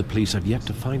obviously the police have yet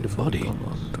to find a body.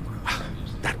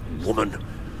 That woman,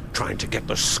 trying to get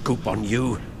the scoop on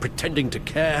you, pretending to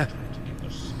care.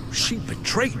 She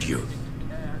betrayed you.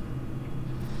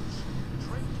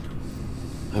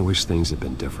 I wish things had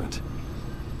been different.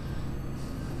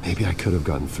 Maybe I could have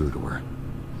gotten through to her.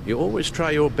 You always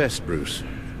try your best, Bruce.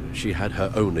 She had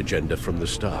her own agenda from the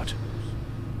start.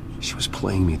 She was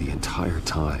playing me the entire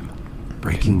time,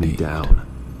 breaking me down.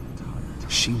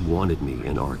 She wanted me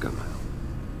in Arkham.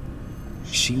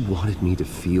 She wanted me to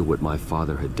feel what my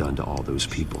father had done to all those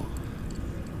people.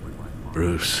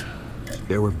 Bruce.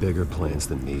 There were bigger plans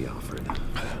than me, Alfred.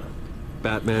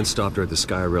 Batman stopped her at the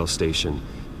Skyrail station,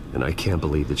 and I can't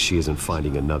believe that she isn't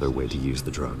finding another way to use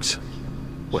the drugs.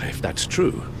 Well, if that's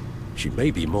true, she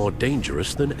may be more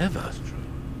dangerous than ever.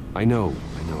 I know.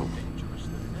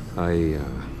 I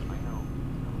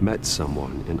met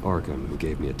someone in Arkham who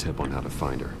gave me a tip on how to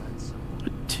find her. A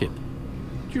tip?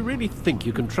 Do you really think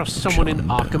you can trust someone in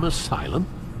Arkham Asylum?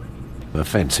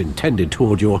 Offense intended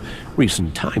toward your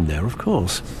recent time there, of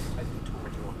course.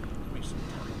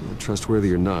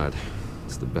 Trustworthy or not,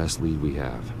 it's the best lead we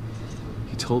have.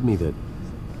 He told me that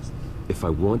if I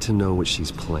want to know what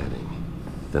she's planning,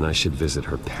 then I should visit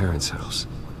her parents' house.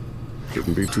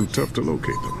 Shouldn't be too tough to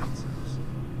locate them.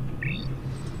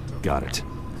 Got it.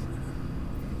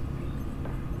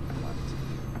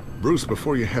 Bruce,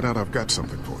 before you head out, I've got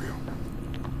something for you.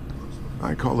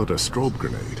 I call it a strobe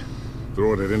grenade.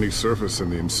 Throw it at any surface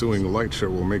and the ensuing light show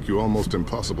will make you almost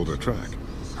impossible to track.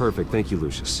 Perfect, thank you,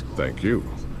 Lucius. Thank you.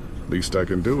 Least I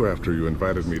can do after you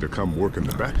invited me to come work in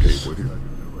the Batcave with you.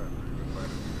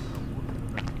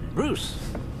 Bruce?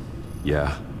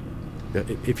 Yeah?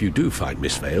 If you do find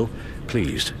Miss Vale,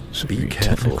 please, be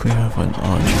careful. Technically have an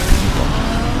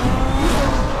RGB.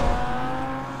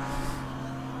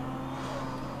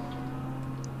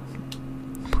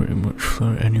 Pretty much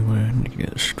float anywhere and you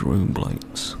get strobe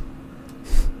lights.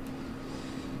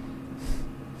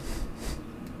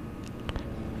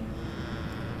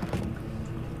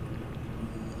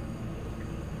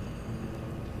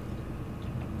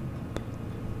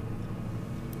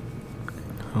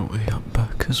 Oh, we are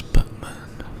back as Batman.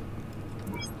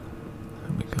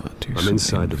 And we gotta do I'm some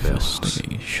inside the Vale house.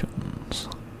 investigations.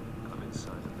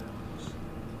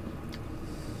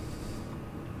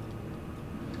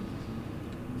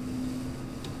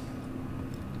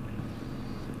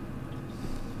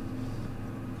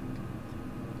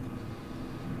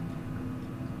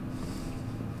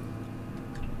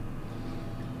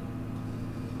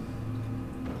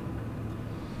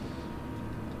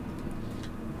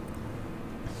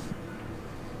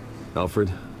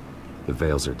 Alfred, the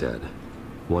Vales are dead.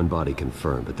 One body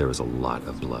confirmed, but there is a lot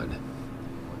of blood.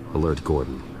 Alert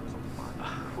Gordon.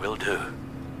 Will do.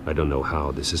 I don't know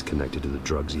how this is connected to the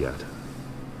drugs yet.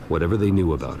 Whatever they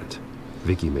knew about it,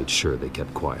 Vicky made sure they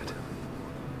kept quiet.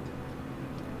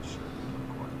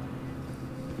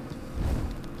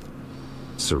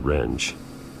 Syringe.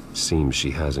 Seems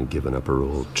she hasn't given up her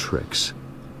old tricks.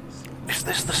 Is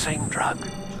this the same drug?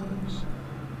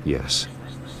 Yes,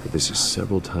 but this is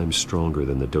several times stronger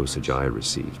than the dosage I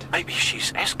received. Maybe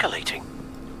she's escalating.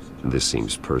 This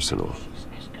seems personal.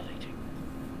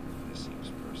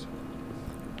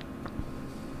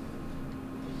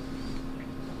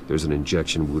 There's an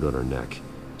injection wound on her neck.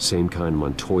 Same kind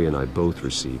Montoya and I both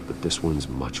received, but this one's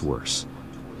much worse.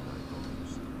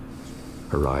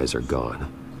 Her eyes are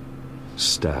gone.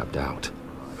 Stabbed out.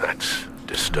 That's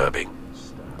disturbing.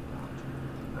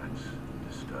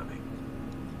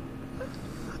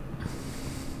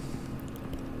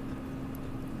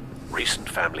 Recent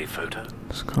family photo?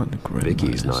 It's kind of great.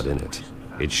 Vicky's not in it.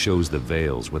 It shows the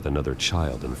Vales with another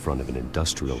child in front of an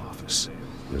industrial office.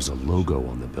 There's a logo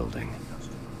on the building.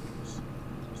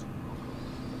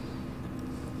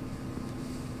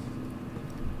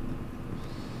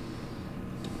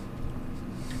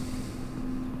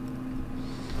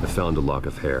 I found a lock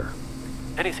of hair.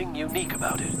 Anything unique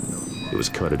about it? It was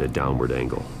cut at a downward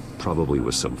angle, probably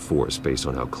with some force based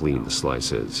on how clean the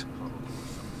slice is.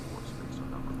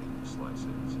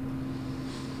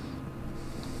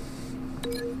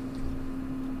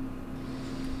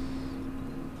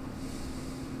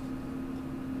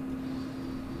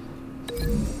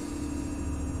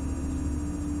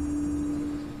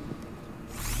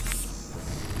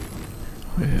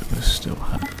 It was still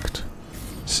hacked.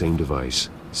 Same device,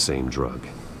 same drug.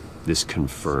 This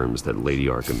confirms that Lady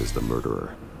Arkham is the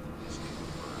murderer.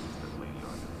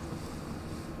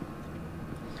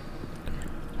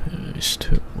 It's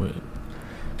still weird.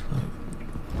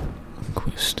 I think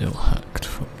we're still hacked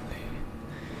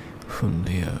from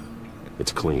the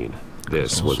It's clean.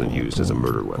 This wasn't used as a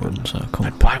murder weapon.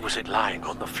 And why was it lying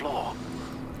on the floor?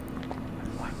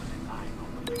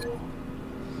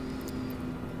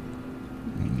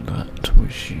 That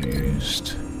was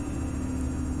used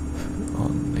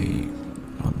on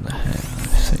the hair,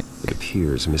 I think. It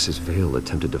appears Mrs. Vale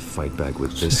attempted to fight back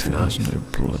with this knife,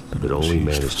 but only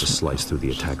managed to slice through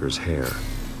the attacker's hair.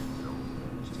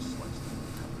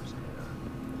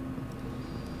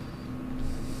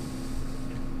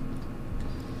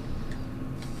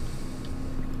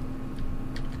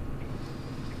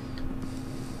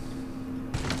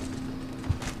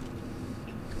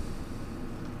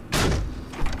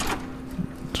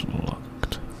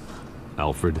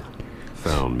 Alfred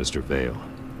found Mr. Vale.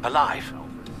 Alive?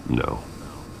 No.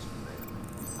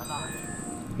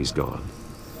 He's gone.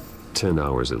 10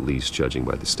 hours at least, judging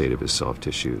by the state of his soft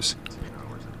tissues.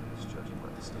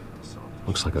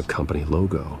 Looks like a company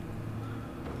logo.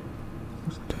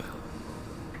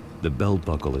 The belt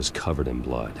buckle is covered in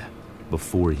blood.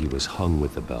 Before he was hung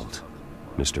with the belt,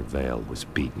 Mr. Vale was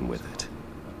beaten with it.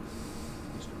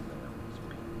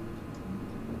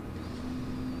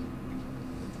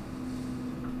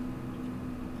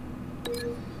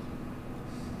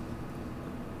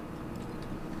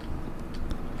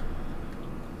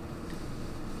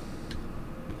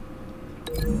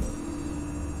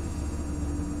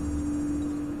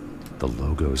 The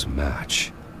logos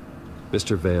match.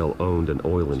 Mr. Vale owned an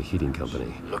oil and heating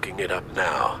company. Looking it up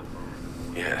now.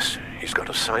 Yes, he's got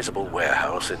a sizable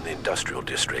warehouse in the industrial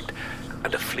district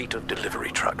and a fleet of delivery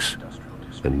trucks.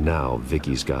 And now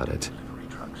Vicky's got it.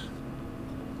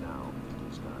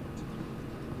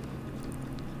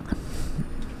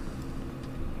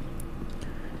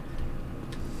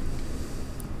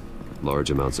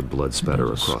 Large amounts of blood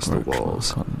spatter across the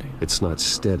walls. It's not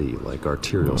steady like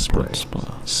arterial spray.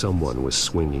 Someone was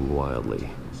swinging wildly.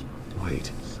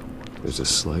 Wait, there's a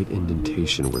slight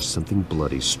indentation where something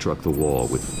bloody struck the wall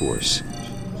with force.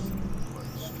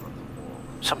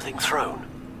 Something thrown?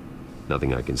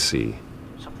 Nothing I can see.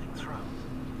 Something thrown?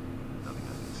 Nothing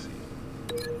I can see.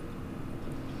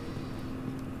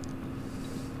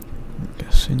 I'm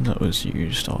guessing that was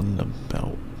used on the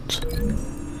belt.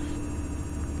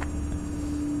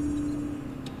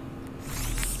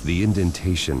 The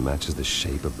indentation matches the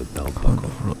shape of the belt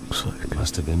buckle. It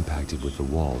must have impacted with the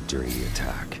wall during the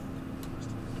attack.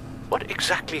 What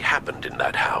exactly happened in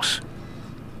that house?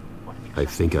 I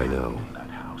think I know.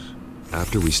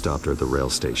 After we stopped her at the rail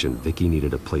station, Vicky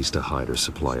needed a place to hide her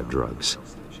supply of drugs.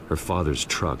 Her father's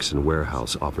trucks and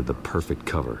warehouse offered the perfect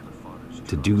cover.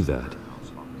 To do that,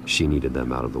 she needed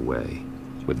them out of the way,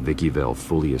 with Vicky Vale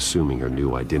fully assuming her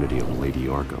new identity of Lady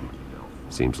Arkham.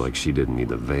 Seems like she didn't need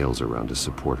the Vales around to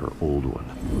support her old one.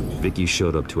 Vicky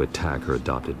showed up to attack her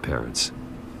adopted parents,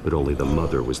 but only the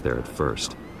mother was there at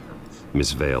first.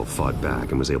 Miss Vale fought back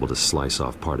and was able to slice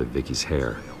off part of Vicky's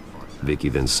hair. Vicky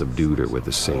then subdued her with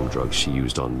the same drug she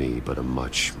used on me, but a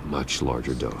much, much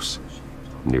larger dose.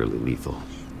 Nearly lethal.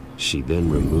 She then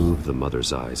removed the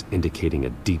mother's eyes, indicating a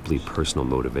deeply personal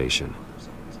motivation.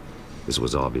 This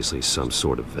was obviously some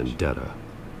sort of vendetta.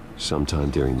 Sometime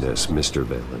during this, Mr.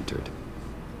 Vale entered.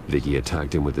 Vicky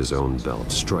attacked him with his own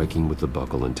belt, striking with the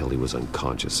buckle until he was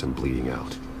unconscious and bleeding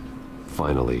out.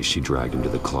 Finally, she dragged him to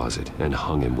the closet and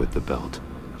hung him with the belt.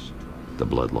 The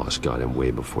blood loss got him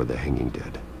way before the hanging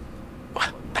did.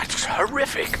 That's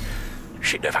horrific.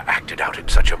 She never acted out in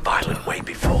such a violent way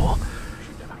before.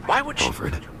 Why would she...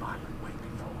 Alfred,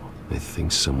 I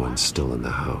think someone's still in the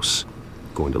house.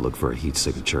 Going to look for a heat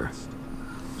signature.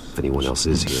 If anyone else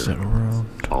is here,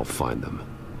 I'll find them.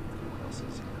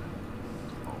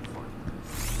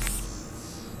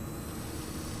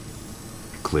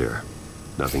 Clear.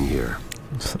 Nothing here.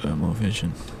 Thermal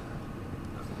vision.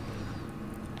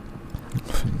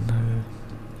 Nothing there.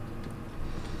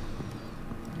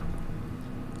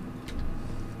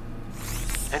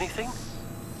 Anything?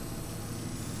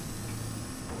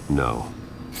 No.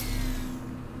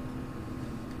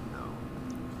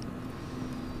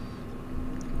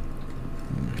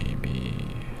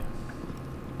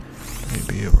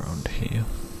 Maybe around here.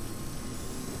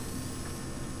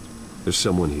 There's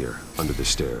someone here, under the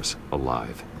stairs,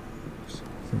 alive.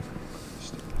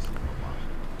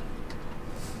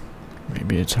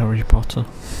 Maybe it's Harry Potter.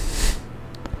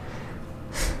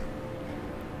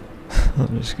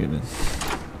 I'm just kidding.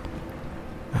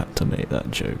 I had to make that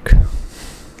joke.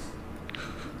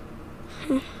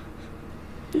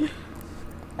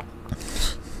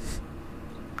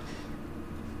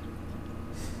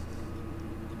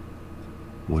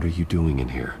 What are you doing in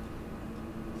here?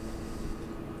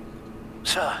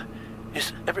 Sir,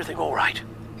 is everything all right?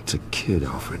 It's a kid,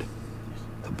 Alfred.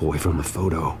 The boy from the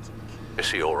photo. Is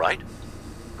he all right?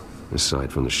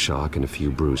 Aside from the shock and a few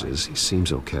bruises, he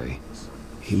seems okay.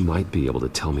 He might be able to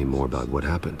tell me more about what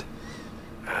happened.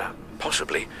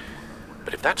 Possibly.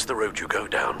 But if that's the road you go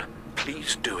down,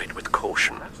 please do it with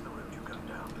caution.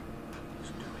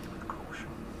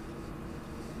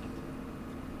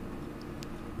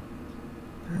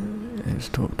 Let's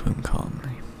talk to him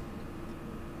calmly.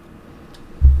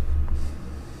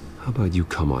 How about you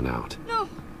come on out? No!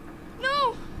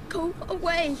 No! Go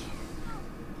away!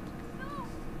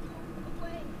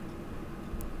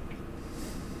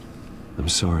 I'm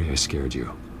sorry I scared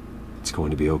you. It's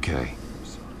going to be okay.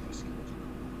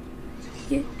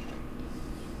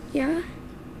 Yeah?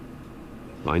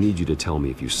 I need you to tell me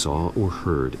if you saw or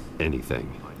heard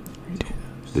anything.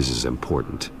 This is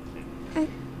important.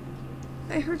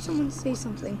 I heard someone say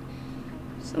something.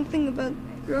 Something about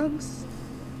drugs,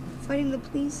 fighting the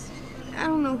police. I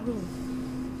don't know who.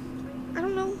 I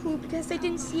don't know who because I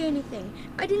didn't see anything.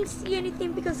 I didn't see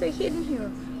anything because they're hidden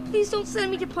here. Please don't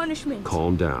send me to punishment.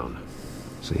 Calm down.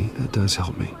 See, that does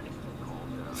help me.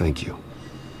 Thank you.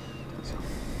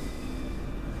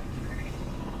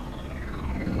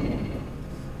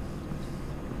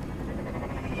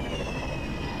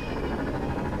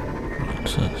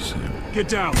 What's that sound? Get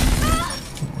down!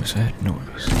 What was that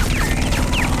noise?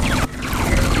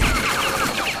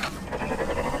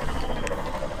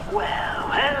 Well,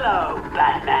 hello,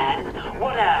 Batman.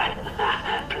 What a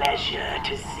pleasure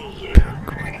to see you.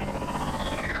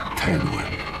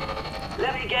 Penguin.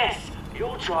 Let me guess.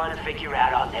 You're trying to figure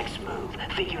out our next move.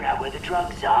 Figure out where the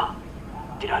drugs are.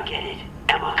 Did I get it?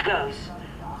 Am I close?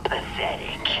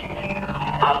 Pathetic.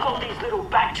 I've got these little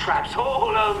bat traps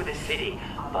all over the city,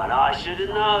 but I should have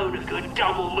known a good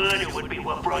double murder would be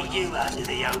what brought you out to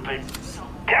the open.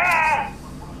 Ah!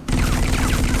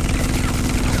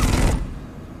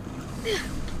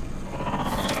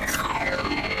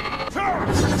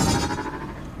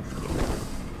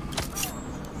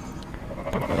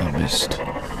 I missed.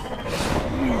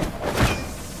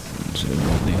 It's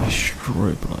only a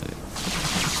strobe light.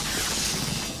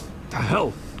 The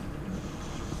hell?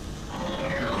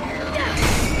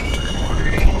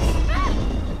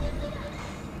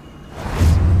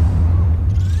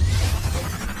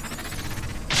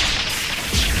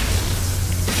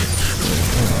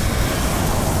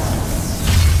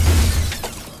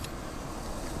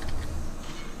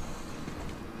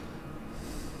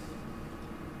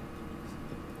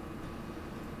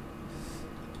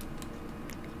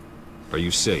 Are you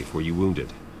safe? Were you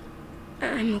wounded?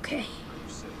 I'm okay.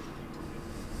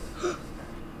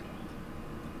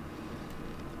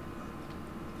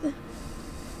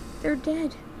 They're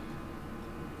dead.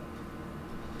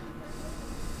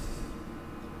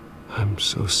 I'm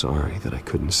so sorry that I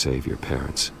couldn't save your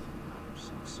parents.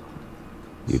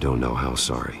 You don't know how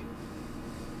sorry.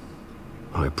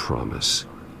 I promise,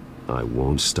 I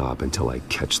won't stop until I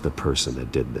catch the person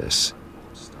that did this.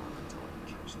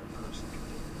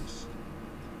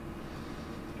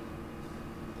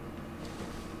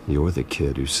 You're the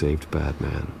kid who saved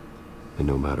Batman, and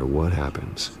no matter what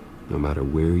happens, no matter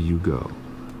where you go,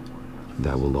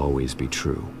 that will always be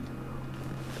true,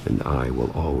 and I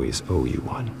will always owe you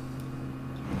one.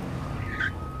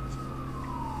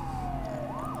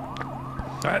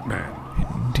 Batman.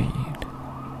 Indeed.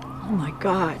 Oh my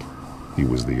God. He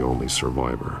was the only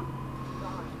survivor.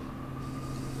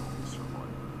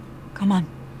 Come on.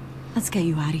 Let's get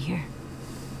you out of here.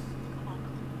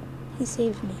 He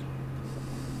saved me.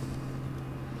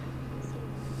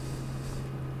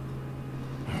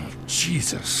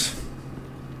 Jesus.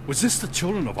 Was this the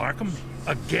children of Arkham?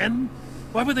 Again?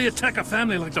 Why would they attack a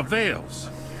family like the Vales?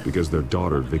 Because their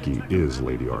daughter, Vicky, is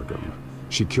Lady Arkham.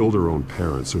 She killed her own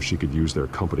parents so she could use their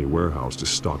company warehouse to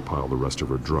stockpile the rest of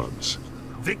her drugs.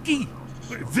 Vicky?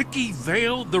 Vicky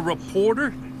Vale, the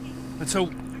reporter? And so,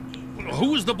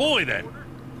 who was the boy then?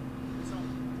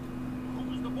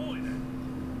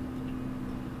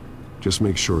 Just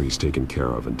make sure he's taken care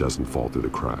of and doesn't fall through the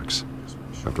cracks.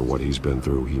 After what he's been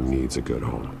through, he needs a good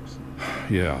home.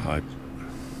 Yeah,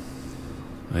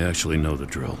 I actually know the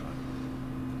drill.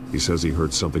 He says he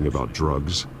heard something about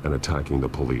drugs and attacking the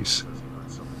police.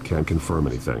 Can't confirm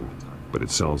anything, but it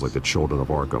sounds like the children of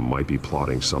Arkham might be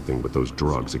plotting something with those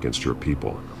drugs against your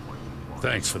people.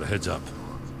 Thanks for the heads up.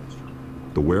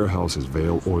 The warehouse is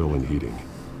Vale Oil and Heating.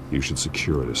 You should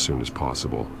secure it as soon as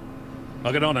possible.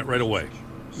 I'll get on it right away.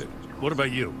 What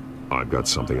about you? I've got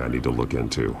something I need to look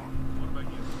into.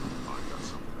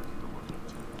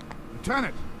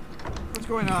 Lieutenant, what's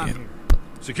going on here?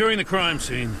 Securing the crime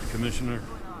scene, Commissioner.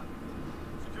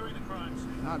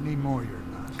 Not anymore, you're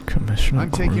not. Commissioner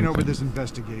I'm taking over Grogan. this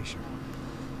investigation.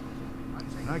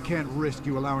 I can't risk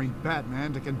you allowing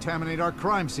Batman to contaminate our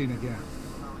crime scene again.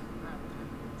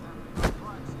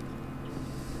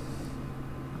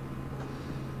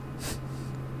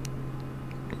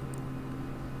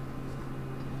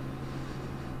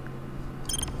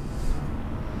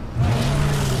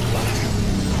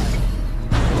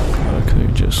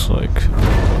 Okay, just like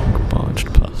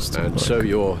barged past. And like, so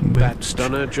your bat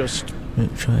stunner just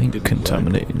ain't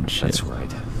contaminating shit. That's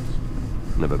right.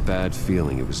 I have a bad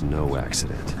feeling it was no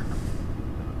accident.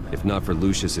 If not for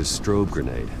Lucius's strobe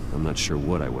grenade, I'm not sure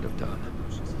what I would have done.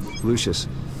 Lucius,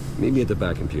 meet me at the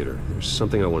back computer. There's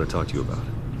something I want to talk to you about.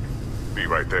 Be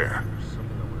right there.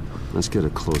 Let's get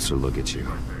a closer look at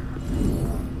you.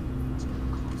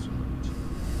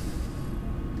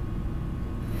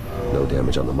 No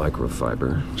damage on the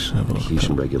microfiber.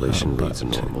 Adhesion regulation reads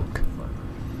normal.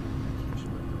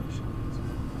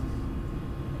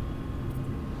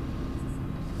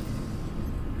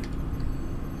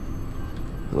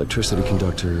 Electricity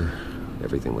conductor,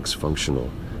 everything looks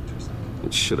functional.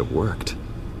 It should have worked.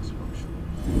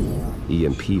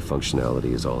 EMP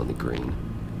functionality is all in the green.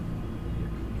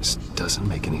 This doesn't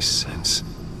make any sense.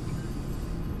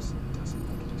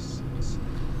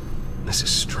 This is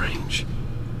strange.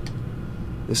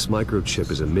 This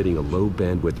microchip is emitting a low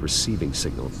bandwidth receiving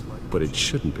signal, but it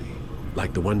shouldn't be.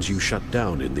 Like the ones you shut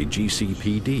down in the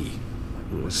GCPD.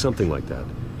 Something like that.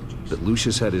 But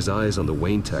Lucius had his eyes on the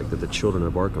Wayne tech that the children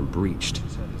of Arkham breached.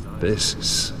 This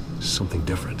is something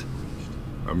different.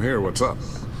 I'm here, what's up?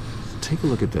 Take a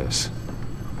look at this.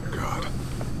 God,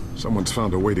 someone's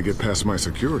found a way to get past my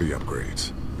security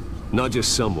upgrades. Not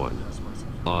just someone.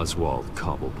 Oswald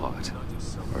Cobblepot.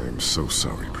 I am so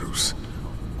sorry, Bruce.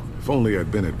 If only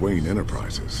I'd been at Wayne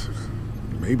Enterprises.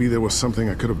 Maybe there was something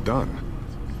I could have done.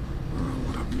 Oh,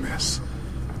 what a mess.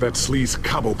 That sleaze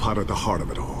Cobblepot at the heart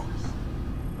of it all.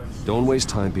 Don't waste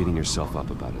time beating yourself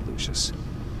up about it, Lucius.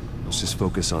 Let's just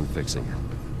focus on fixing it.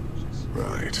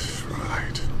 Right.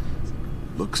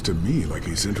 Looks to me like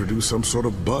he's introduced some sort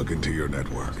of bug into your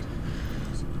network.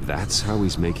 That's how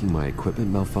he's making my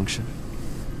equipment malfunction?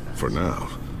 For now.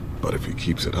 But if he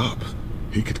keeps it up,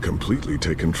 he could completely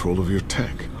take control of your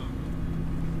tech.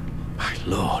 My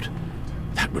lord,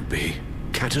 that would be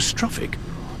catastrophic.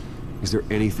 Is there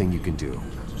anything you can do?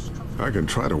 I can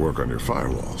try to work on your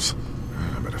firewalls.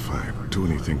 But if I do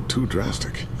anything too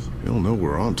drastic, he'll know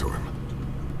we're onto him.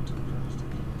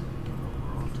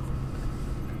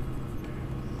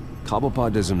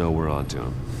 Cobblepot doesn't know we're onto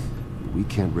him. We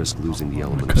can't risk losing the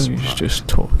element of He's surprise. just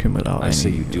talking without I any, say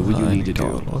you do what you need to do,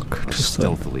 dialogue, as just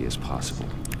stealthily as possible.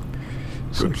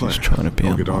 Good plan. Trying to be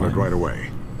I'll get on it right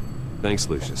away. Thanks,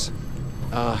 Lucius.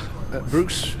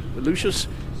 Bruce, Lucius,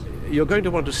 you're going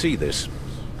to want to see this.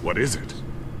 What is it?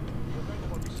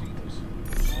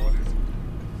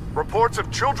 Reports of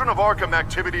Children of Arkham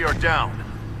activity are down.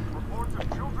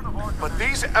 But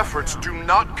these efforts do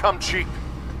not come cheap.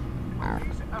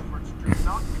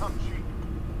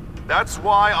 That's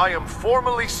why I am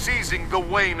formally seizing the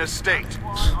Wayne estate.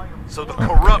 So the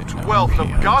corrupt wealth of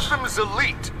Gotham's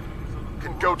elite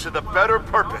can go to the better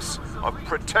purpose of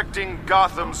protecting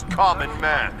Gotham's common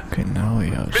man. Okay, now he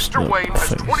has Mr. Wayne has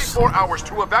 24 hours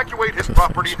to evacuate his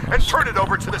property and turn it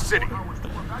over to the city,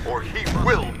 or he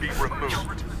will be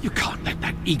removed. You can't let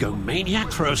that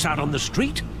egomaniac throw us out on the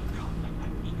street.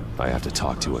 I have to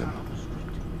talk to him.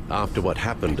 After what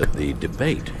happened at the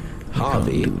debate,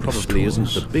 Harvey probably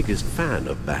isn't the biggest fan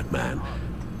of Batman.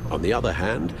 On the other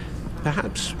hand,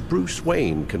 perhaps Bruce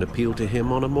Wayne can appeal to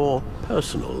him on a more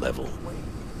personal level.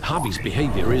 Harvey's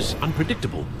behavior is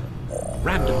unpredictable,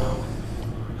 random.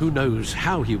 Who knows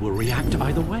how he will react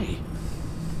either way?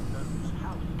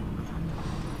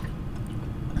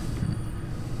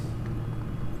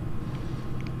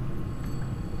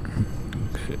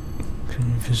 Can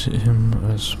you visit him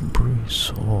as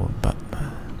Bruce or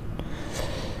Batman?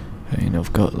 I mean,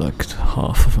 I've got like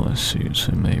half of my suit,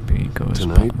 so maybe go as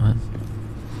Batman.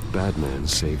 Batman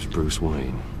saves Bruce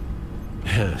Wayne.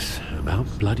 Yes, about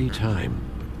bloody time.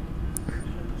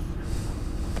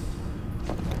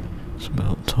 It's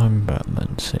about time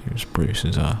Batman saves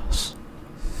Bruce's ass.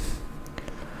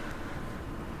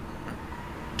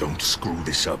 Don't screw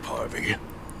this up, Harvey.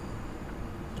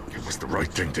 It was the right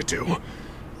thing to do.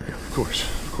 Of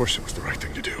course it was the right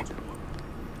thing to do.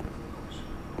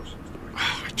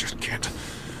 I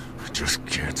just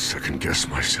can't second-guess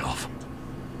myself.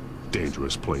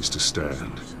 Dangerous place to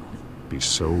stand. Be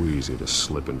so easy to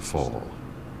slip and fall.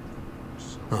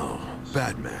 Oh,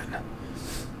 Batman.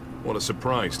 What a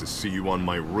surprise to see you on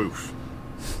my roof.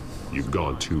 You've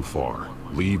gone too far.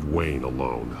 Leave Wayne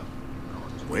alone.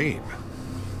 Wayne?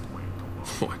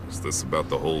 What, is this about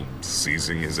the whole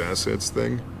seizing his assets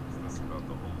thing?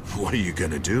 What are you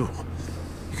gonna do?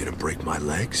 You gonna break my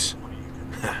legs?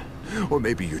 Or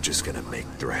maybe you're just gonna make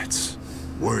threats.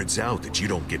 Words out that you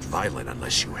don't get violent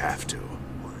unless you have to.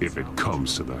 If it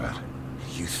comes to that.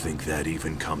 You think that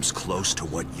even comes close to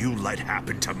what you let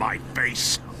happen to my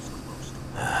face?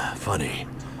 Funny.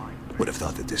 Would have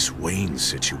thought that this Wayne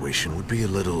situation would be a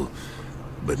little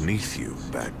beneath you,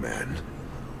 Batman.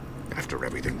 After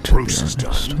everything Bruce has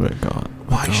done,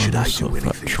 why should I do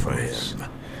anything for him?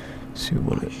 See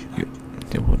what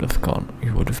it would have gone.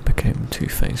 You would have become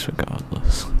Two-Face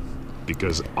regardless.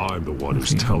 Because I'm the one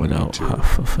who's telling you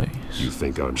to. You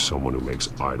think I'm someone who makes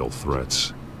idle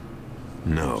threats?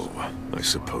 No, I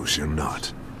suppose you're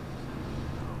not.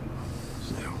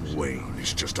 Wayne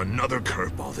is just another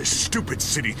curveball this stupid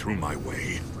city threw my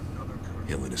way.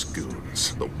 Him and his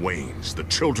goons, the Waynes, the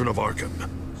children of Arkham.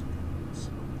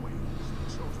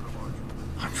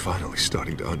 I'm finally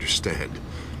starting to understand,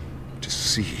 to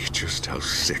see just how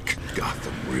sick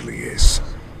Gotham really is.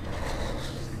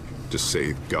 To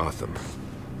save Gotham,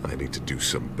 I need to do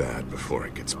some bad before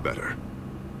it gets better.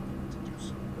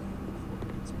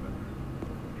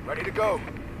 Ready to go.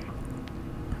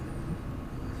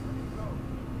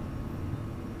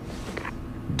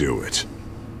 Do it.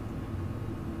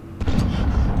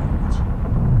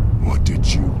 What did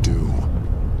you do?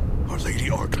 Our Lady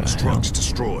Arkham's drugs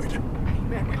destroyed.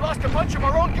 Man, we lost a bunch of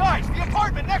our own guys. The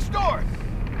apartment next door.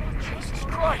 Jesus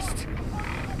Christ.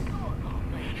 Oh,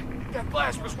 man. That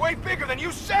blast was way bigger than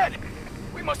you said.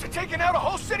 We must have taken out a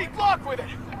whole city block with it.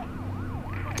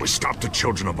 We stopped the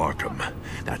children of Arkham.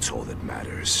 That's all that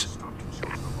matters.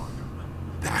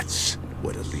 That's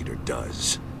what a leader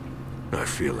does. I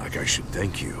feel like I should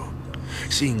thank you,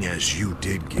 seeing as you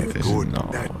did give Gordon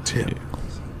that tip.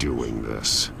 Doing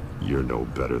this, you're no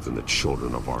better than the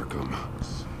children of Arkham.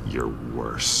 You're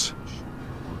worse.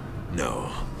 No,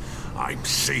 I'm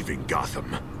saving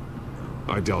Gotham.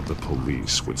 I doubt the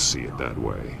police would see it that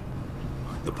way.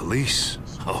 The police?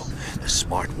 Oh, the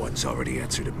smart ones already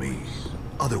answer to me.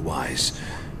 Otherwise,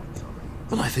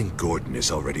 well, I think Gordon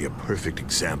is already a perfect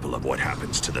example of what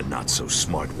happens to the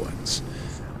not-so-smart ones.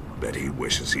 Bet he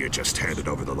wishes he had just handed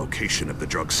over the location of the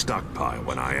drug stockpile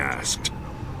when I asked.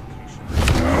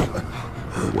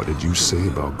 What did you say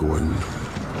about Gordon?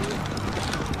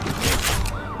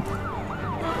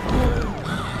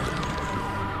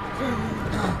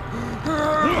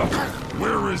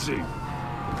 Where is he?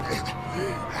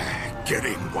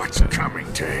 Getting what's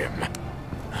coming to him.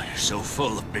 You're so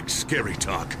full of big scary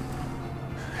talk.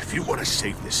 If you want to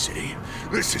save this city,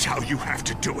 this is how you have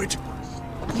to do it.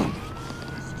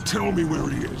 Tell me where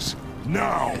he is.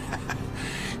 Now!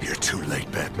 You're too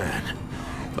late, Batman.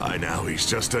 By now, he's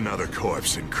just another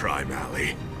corpse in Crime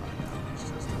Alley.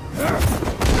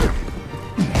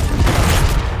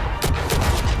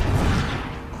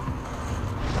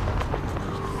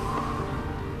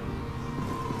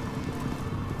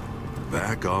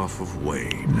 Back off of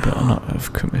Wayne. Better not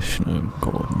have Commissioner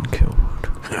Gordon killed.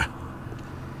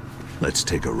 Let's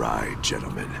take a ride,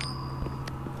 gentlemen.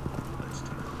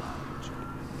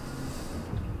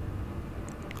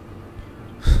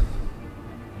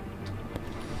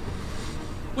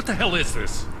 What the hell is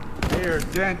this? Mayor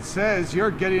Dent says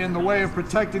you're getting in the way of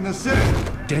protecting the city.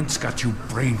 Dent's got you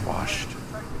brainwashed.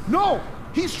 No!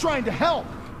 He's trying to help!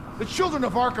 The children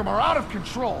of Arkham are out of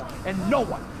control, and no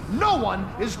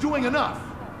one is doing enough!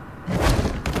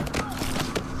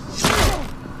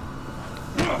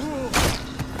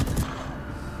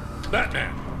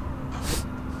 Batman!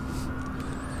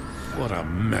 What a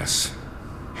mess.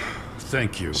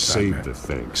 Thank you, Save Batman. the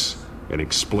thanks. And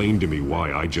explain to me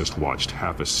why I just watched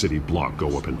half a city block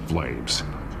go up in flames.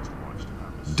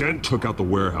 Dent took out the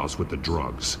warehouse with the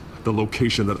drugs. The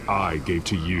location that I gave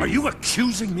to you. Are you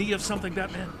accusing me of something,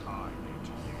 Batman?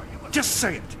 Just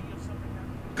say it.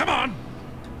 Come on!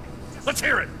 Let's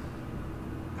hear it!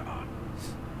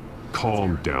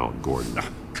 Calm down, Gordon.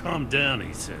 Calm down,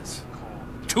 he says.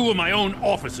 2 of my own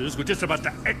officers were just about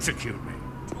to execute me.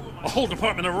 A whole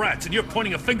department of rats, and you're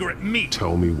pointing a finger at me.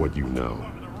 Tell me what you know.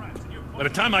 By the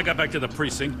time I got back to the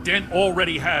precinct, Dent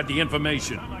already had the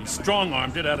information. He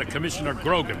strong-armed it out of Commissioner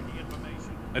Grogan.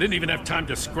 I didn't even have time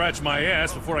to scratch my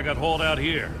ass before I got hauled out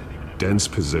here. Dent's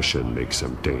position makes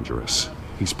him dangerous.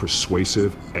 He's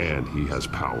persuasive, and he has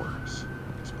power.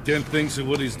 Dent thinks that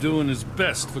what he's doing is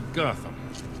best for Gotham.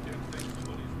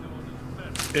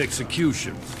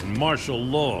 Executions and martial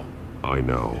law. I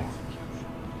know.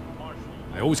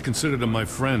 I always considered him my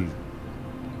friend,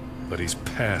 but he's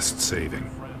past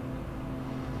saving.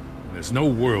 There's no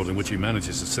world in which he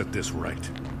manages to set this right.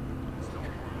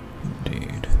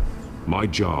 Indeed. My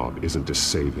job isn't to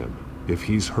save him. If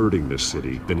he's hurting this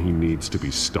city, then he needs to be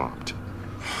stopped.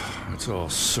 It's all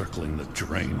circling the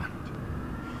drain.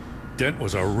 Dent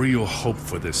was a real hope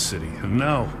for this city, and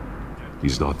now...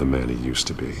 He's not the man he used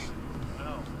to be.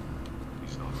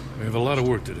 We have a lot of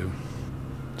work to do.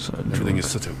 Everything is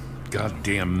such a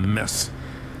goddamn mess.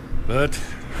 But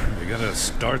we gotta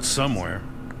start somewhere.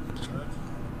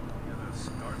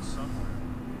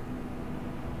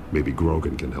 Maybe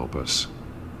Grogan can help us.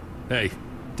 Hey,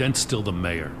 Dent's still the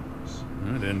mayor.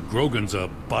 And Grogan's a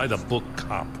by-the-book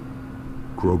cop.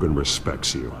 Grogan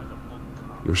respects you.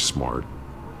 You're smart.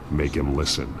 Make him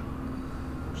listen.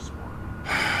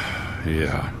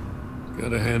 Yeah.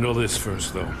 Gotta handle this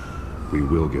first, though. We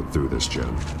will get through this,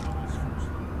 Jen.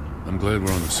 I'm glad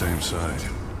we're on the same side.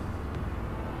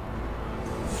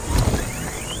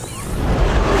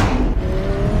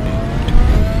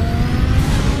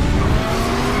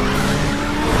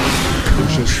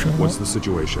 Lucius, what's the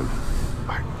situation?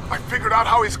 I figured out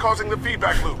how he's causing the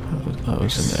feedback loop. That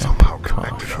was an somehow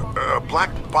connected a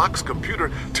black box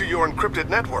computer to your encrypted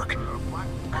network.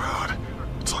 God,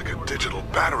 it's like a digital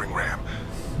battering ram.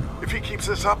 If he keeps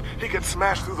this up, he could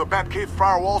smash through the Batcave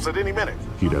firewalls at any minute.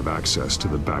 He'd have access to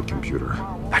the Bat computer.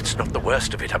 That's not the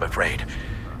worst of it, I'm afraid.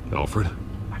 Alfred?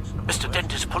 Mr.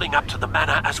 Dent is pulling up to the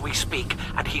manor as we speak,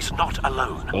 and he's not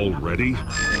alone. Already?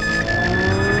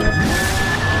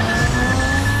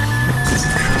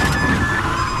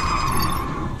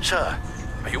 Sir,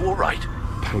 are you all right?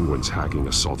 Penguin's hacking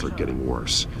assaults are getting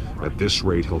worse. At this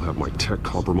rate, he'll have my tech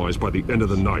compromised by the end of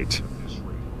the night.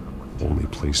 Only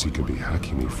place he could be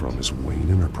hacking me from is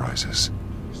Wayne Enterprises.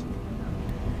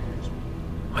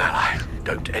 Well, I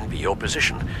don't envy your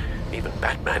position. Even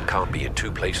Batman can't be in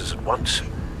two places at once.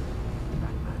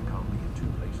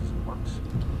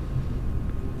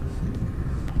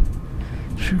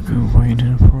 Should go Wayne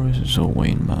Enterprises or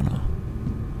Wayne Manor.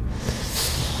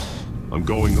 I'm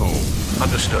going home.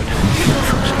 Understood.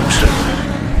 Trust you, sir.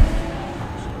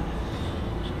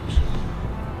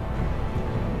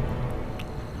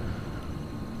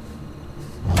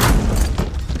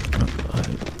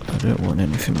 I don't want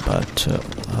anything bad to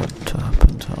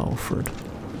happen to Alfred.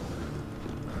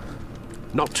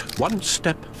 Not one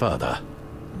step further.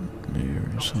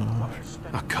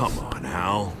 Oh, come on,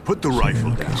 Al. Put the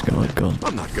rifle down. He's got a gun.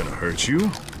 I'm not gonna hurt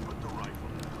you.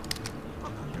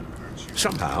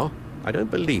 Somehow, I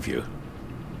don't believe you.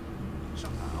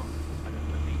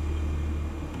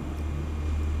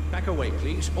 Back away,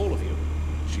 please, all of you.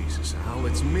 Jesus, Al,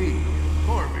 it's me,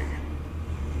 Harvey.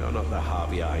 No, not the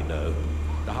Harvey I know.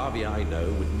 The Harvey I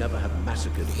know would never have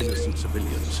massacred innocent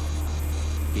civilians.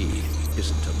 He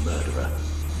isn't a murderer.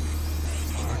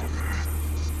 Murderer?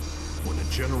 When a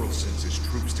general sends his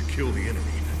troops to kill the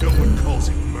enemy, no one calls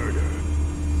it murder.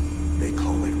 They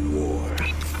call it war.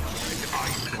 And I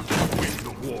want to win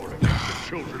the war against the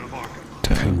children of Arkham.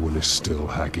 Penguin is still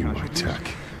hacking my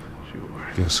tech.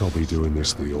 Guess I'll be doing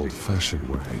this the old-fashioned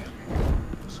way.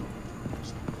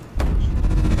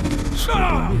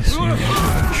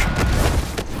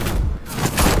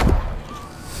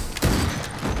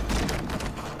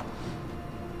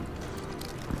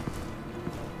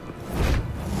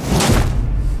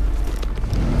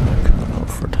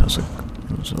 Alfred has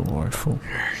a rifle.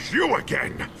 You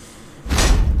again!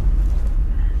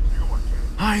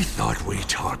 I thought we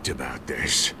talked about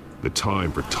this. The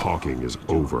time for talking is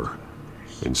over,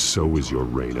 and so is your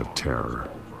reign of terror.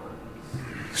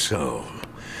 So,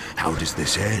 how does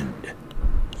this end?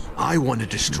 I want to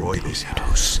destroy this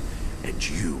house, and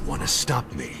you want to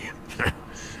stop me.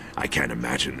 I can't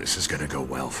imagine this is going to go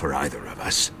well for either of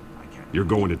us. You're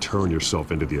going to turn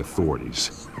yourself into the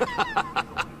authorities.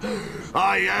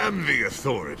 I am the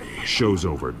authority. Show's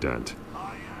over, Dent.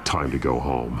 Time to go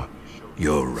home.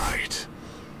 You're right.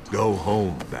 Go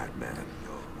home, Batman.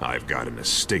 I've got an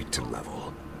estate to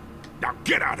level. Now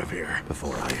get out of here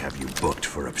before I have you booked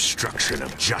for obstruction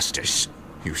of justice.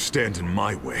 You stand in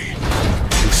my way.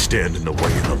 You stand in the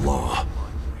way of the law.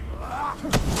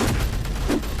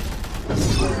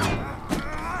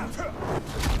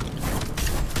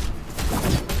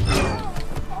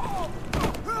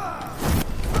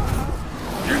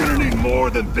 You're gonna need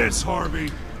more than this, Harvey.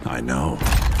 I know.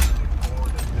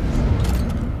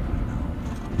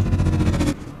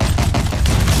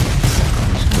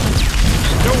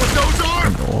 Know what those are?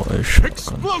 No,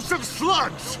 Explosive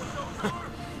slugs!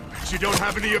 But you don't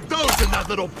have any of those in that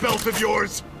little belt of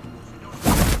yours!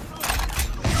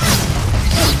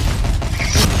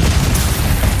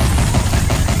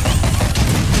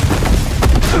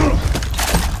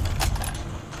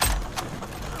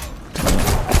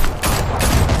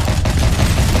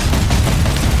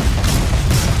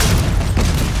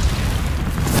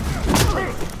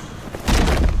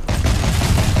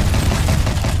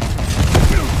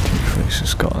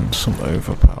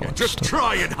 overpowered Just stuff.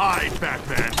 try and hide,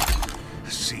 Batman.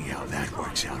 See how that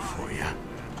works out for you.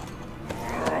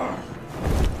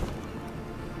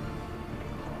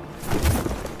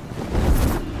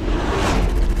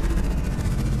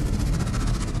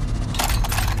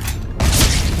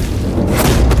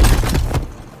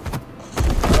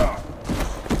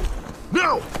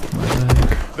 No!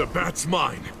 The bat's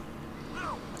mine.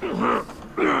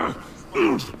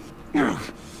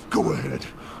 Go ahead.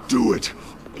 Do it.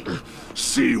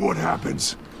 See what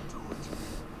happens.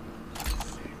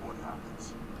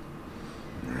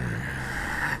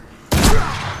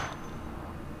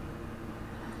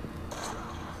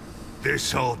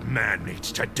 This old man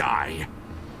needs to die.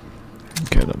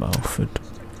 Get him, Alfred.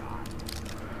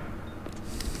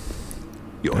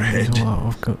 Your head.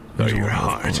 I've got or your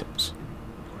heart. bullets.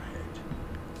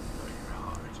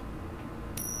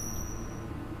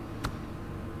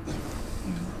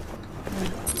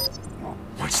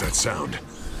 What's that sound?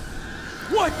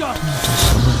 What the?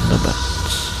 The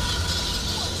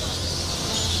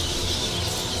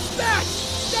bats.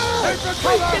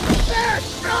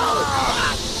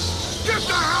 Get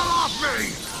the hell off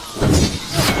me!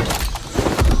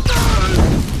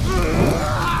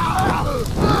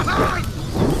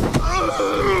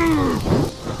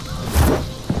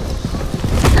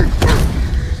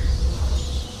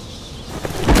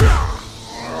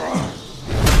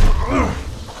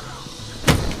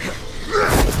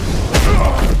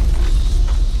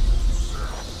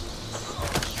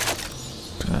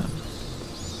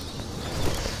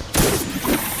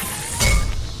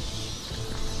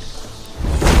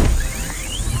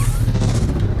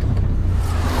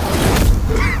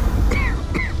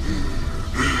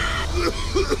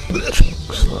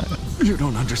 You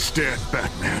don't understand,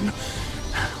 Batman.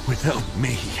 Without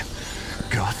me,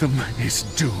 Gotham is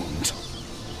doomed.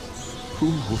 Who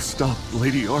will stop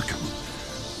Lady Arkham?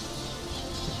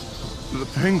 The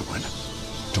Penguin.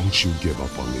 Don't you give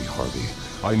up on me, Harvey.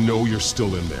 I know you're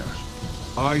still in there.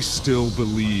 I still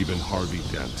believe in Harvey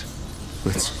Dent.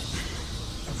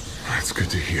 That's good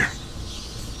to hear.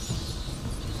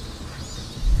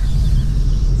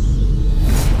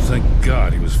 Thank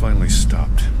God he was finally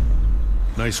stopped.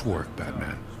 Nice work,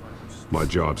 Batman. My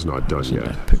job's not done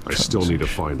yet. I still need to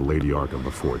find Lady Arkham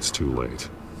before it's too late.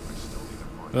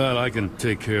 Well, I can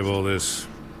take care of all this.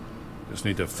 Just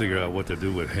need to figure out what to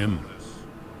do with him.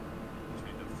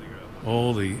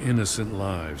 All the innocent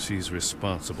lives he's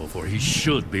responsible for. He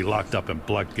should be locked up in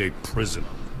Blackgate Prison.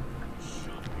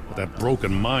 But that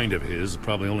broken mind of his will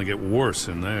probably only get worse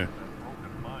in there.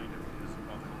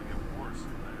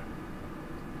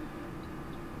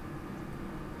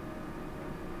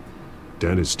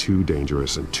 Dent is too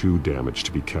dangerous and too damaged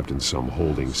to be kept in some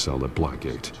holding cell at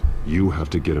Blackgate. You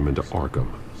have to get him into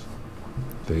Arkham.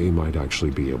 They might actually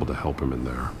be able to help him in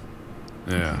there.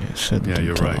 Yeah,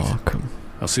 you're right. Arkham.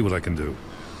 I'll see what I can do.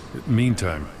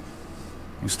 Meantime,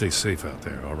 you stay safe out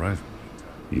there, all right?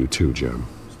 You too, Jim.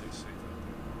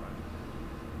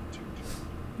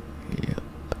 Yep.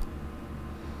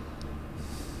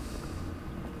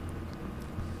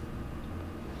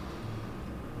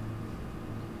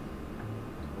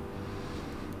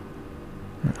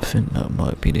 I think that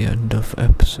might be the end of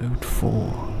episode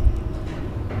 4.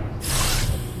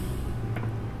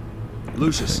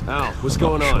 Lucius, Al, what's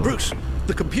going on? Bruce,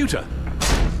 the computer.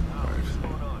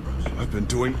 I've been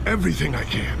doing everything I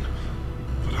can,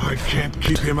 but I can't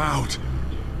keep him out.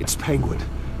 It's Penguin.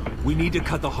 We need to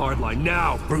cut the hard line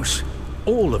now. Bruce,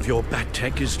 all of your bat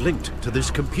tech is linked to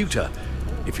this computer.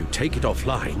 If you take it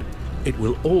offline, it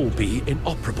will all be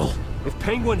inoperable. If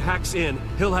Penguin hacks in,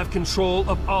 he'll have control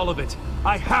of all of it.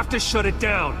 I have to shut it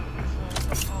down.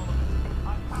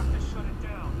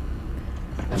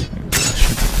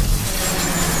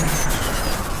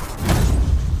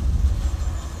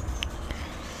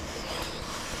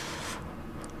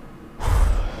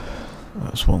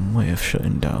 That's one way of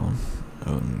shutting down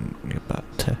your bat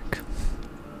tech.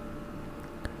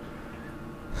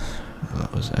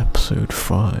 That was episode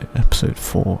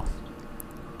 4.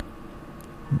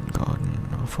 Garden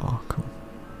of Arkham.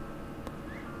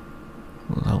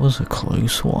 Well, that was a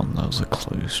close one. That was a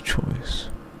close choice.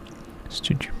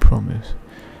 Did you promise?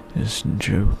 It's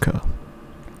Joker.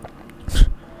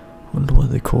 Wonder why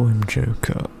they call him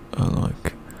Joker.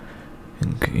 Like,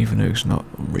 even though he's not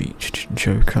reached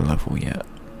Joker level yet.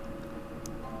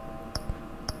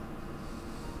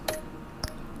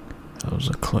 That was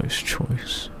a close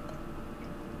choice.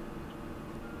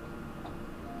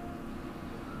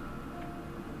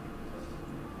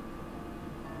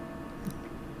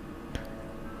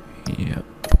 Yep.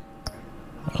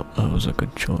 That was a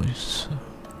good choice.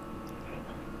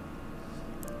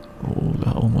 Oh,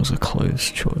 that almost was a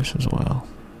close choice as well.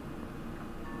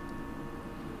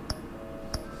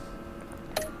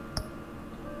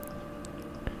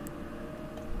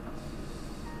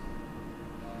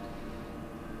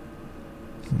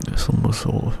 This one was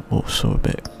also a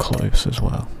bit close as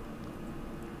well.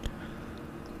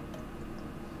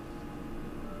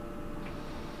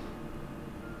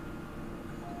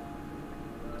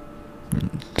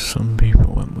 Some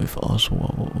people went with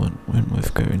Oswald, went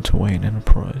with going to Wayne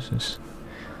Enterprises.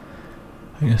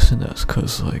 I guess that's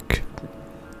because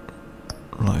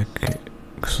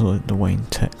because of the Wayne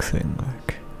Tech thing,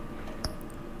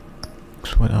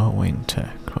 because without Wayne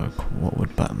Tech, what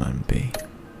would Batman be?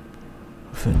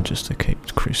 Other than just a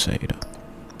caped crusader.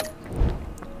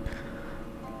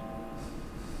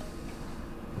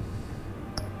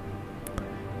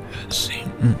 Let's see.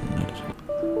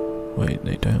 Wait,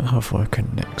 they don't have a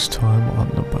next time on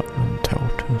the Batman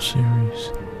Telltale series.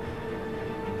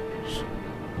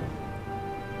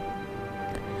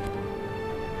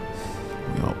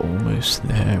 We are almost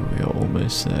there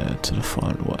to the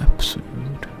final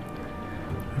episode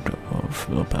of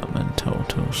the Batman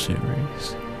Telltale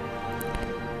series.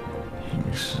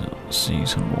 It's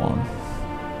season 1.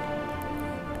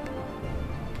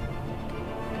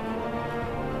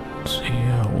 So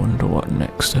yeah, I wonder what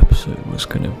next episode was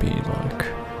going to be like,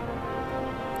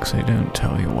 because they don't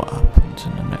tell you what happens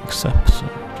in the next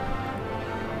episode.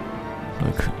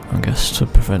 I guess to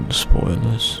prevent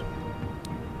spoilers.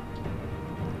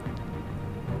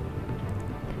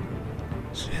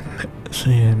 So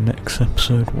yeah, next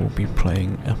episode we'll be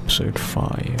playing episode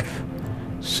 5,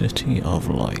 City of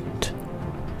Light.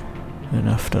 And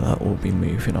after that we'll be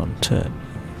moving on to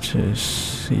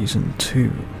season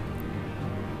 2.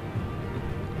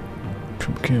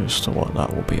 I'm curious to what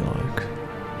that will be like.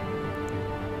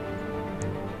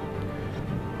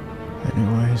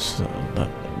 Anyways,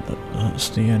 that's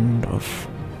the end of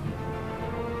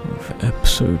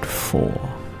episode 4,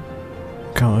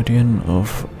 Guardian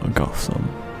of Gotham.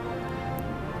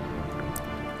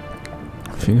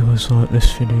 If you guys like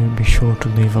this video, be sure to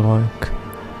leave a like,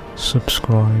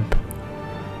 subscribe,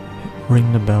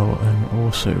 ring the bell, and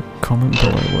also comment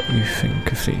below what you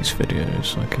think of these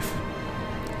videos,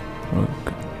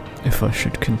 if I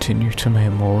should continue to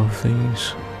make more of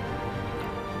these,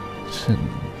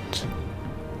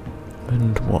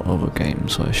 and what other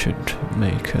games I should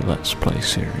make a Let's Play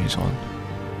series on,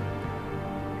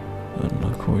 and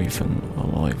or even a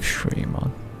live stream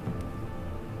on.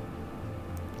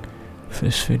 If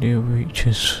this video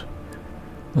reaches,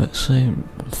 let's say,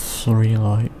 3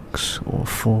 likes, or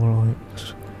 4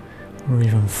 likes, or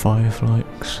even 5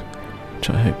 likes, which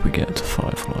I hope we get to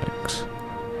 5 likes,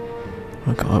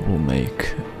 I will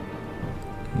make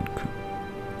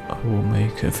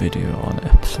a video on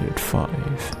episode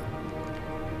 5.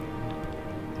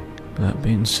 That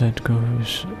being said,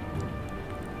 guys,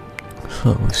 so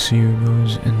I will see you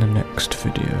guys in the next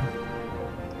video.